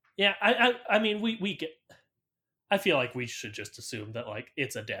happened. yeah, I mean we get. I feel like we should just assume that like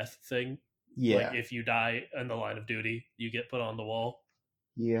it's a death thing. Like Yeah. if you die in the line of duty, you get put on the wall.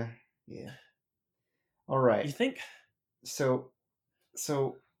 Yeah. Yeah. All You right. think? So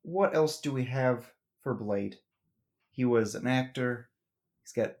what else do we have for Blade? He was an actor.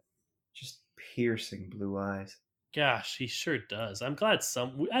 He's got just piercing blue eyes. Gosh, he sure does. I'm glad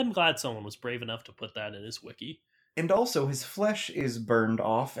someone was brave enough to put that in his wiki. And also, his flesh is burned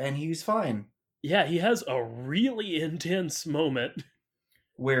off, and he's fine. Yeah, he has a really intense moment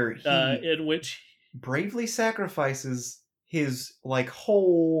where he in which bravely sacrifices his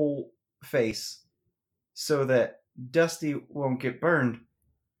whole face so that Dusty won't get burned.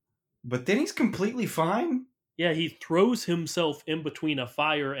 But then he's completely fine. Yeah, he throws himself in between a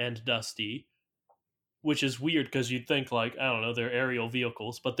fire and Dusty, which is weird because you'd think, I don't know, they're aerial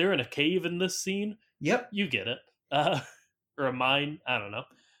vehicles, but they're in a cave in this scene. Yep. You get it. Or a mine, I don't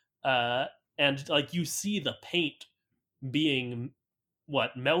know. And, you see the paint being,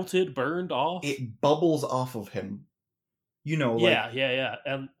 melted, burned off? It bubbles off of him. Yeah.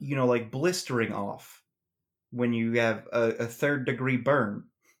 And, blistering off when you have a third-degree burn.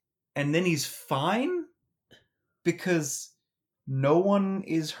 And then he's fine? Because no one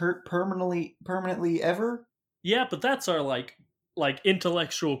is hurt permanently ever? Yeah, but that's our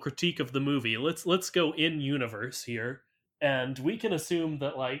intellectual critique of the movie. Let's go in universe here, and we can assume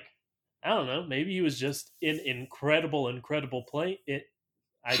that I don't know, maybe he was just in incredible pain.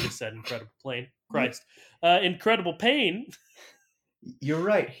 I just said incredible plane. Christ, incredible pain. You're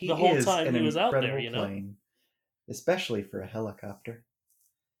right. He the whole is time an he was out there, incredible plane, especially for a helicopter.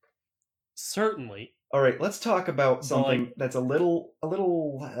 Certainly. All right, let's talk about something that's a little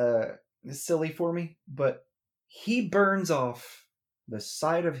silly for me, but he burns off the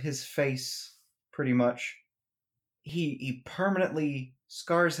side of his face pretty much. He permanently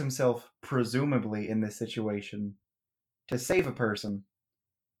scars himself, presumably in this situation, to save a person,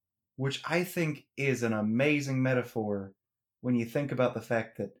 which I think is an amazing metaphor when you think about the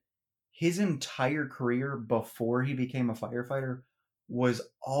fact that his entire career before he became a firefighter was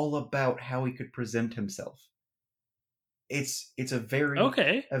all about how he could present himself. It's a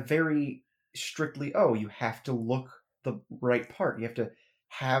very strictly, you have to look the right part. You have to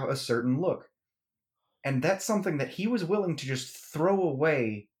have a certain look. And that's something that he was willing to just throw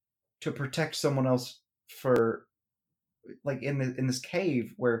away to protect someone else for, in this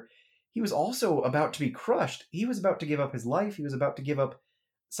cave where he was also about to be crushed. He was about to give up his life. He was about to give up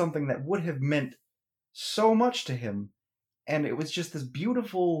something that would have meant so much to him. And it was just this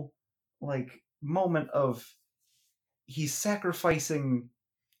beautiful, moment of he's sacrificing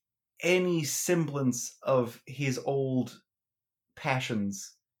any semblance of his old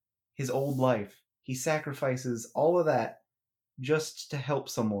passions, his old life. He sacrifices all of that just to help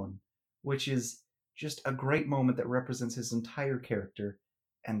someone, which is just a great moment that represents his entire character,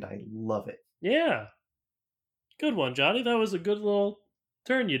 and I love it. Yeah. Good one, Johnny. That was a good little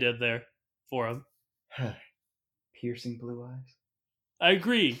turn you did there for him. Piercing blue eyes. I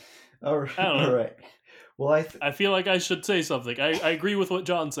agree. All right. Well, I feel like I should say something. I agree with what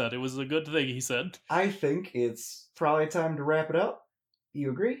John said. It was a good thing he said. I think it's probably time to wrap it up.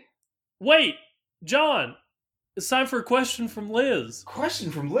 You agree? Wait, John. It's time for a question from Liz.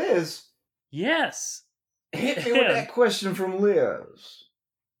 Question from Liz? Yes. Hit me with that question from Liz.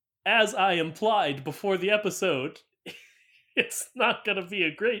 As I implied before the episode, it's not going to be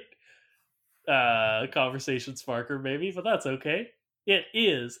a great conversation sparker, maybe, but that's okay. It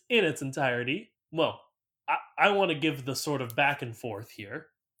is in its entirety. Well, I want to give the sort of back and forth here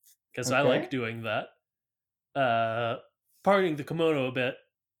because I like doing that. Parting the kimono a bit.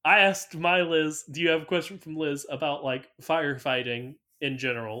 I asked my Liz, do you have a question from Liz about firefighting in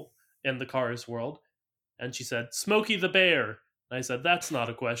general in the Cars world? And she said, Smokey the Bear. And I said, that's not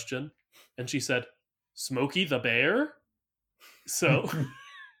a question. And she said, Smokey the Bear? So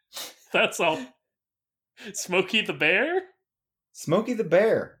that's all. Smokey the Bear? Smokey the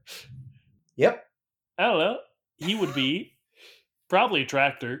Bear. Yep. I don't know. He would be probably a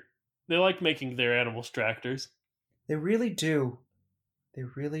tractor. They like making their animals tractors. They really do. They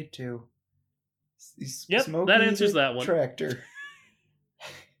really do. Yep, Smokey that answers that one. Tractor.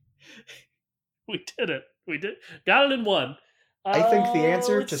 We did it. We did. Got it in one. I think the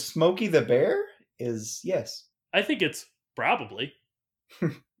answer to Smokey the Bear is yes. I think it's probably.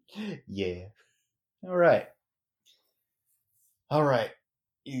 Yeah. All right.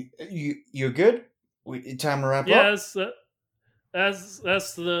 You good? Time to wrap up? Yes. That's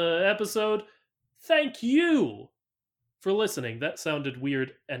the episode. Thank you for listening. That sounded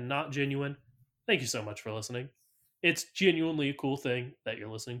weird and not genuine. Thank you so much for listening. It's genuinely a cool thing that you're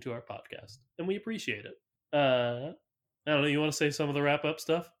listening to our podcast, and we appreciate it. I don't know, you want to say some of the wrap-up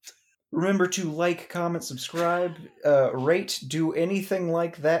stuff? Remember to like, comment, subscribe, rate, do anything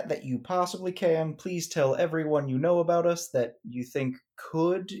like that you possibly can. Please tell everyone you know about us that you think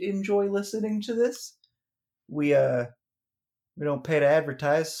could enjoy listening to this. We don't pay to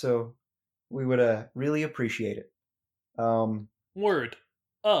advertise, so we would really appreciate it. Word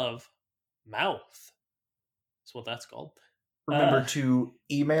of mouth. That's what that's called. Remember to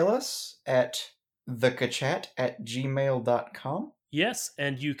email us at thekachat@gmail.com. Yes,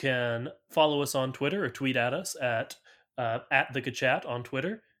 and you can follow us on Twitter or tweet at us at @thekachat on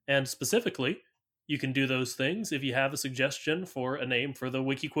Twitter. And specifically, you can do those things if you have a suggestion for a name for the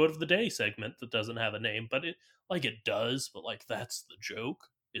Wiki Quote of the Day segment that doesn't have a name, but it does, but like that's the joke,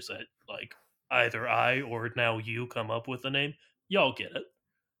 is that like either I or now you come up with a name. Y'all get it.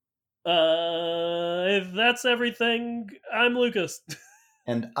 If that's everything, I'm Lucas.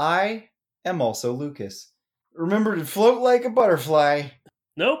 And I am also Lucas. Remember to float like a butterfly.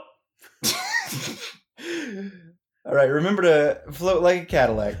 Nope. All right, remember to float like a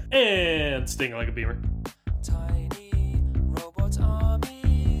Cadillac. And sting like a beaver.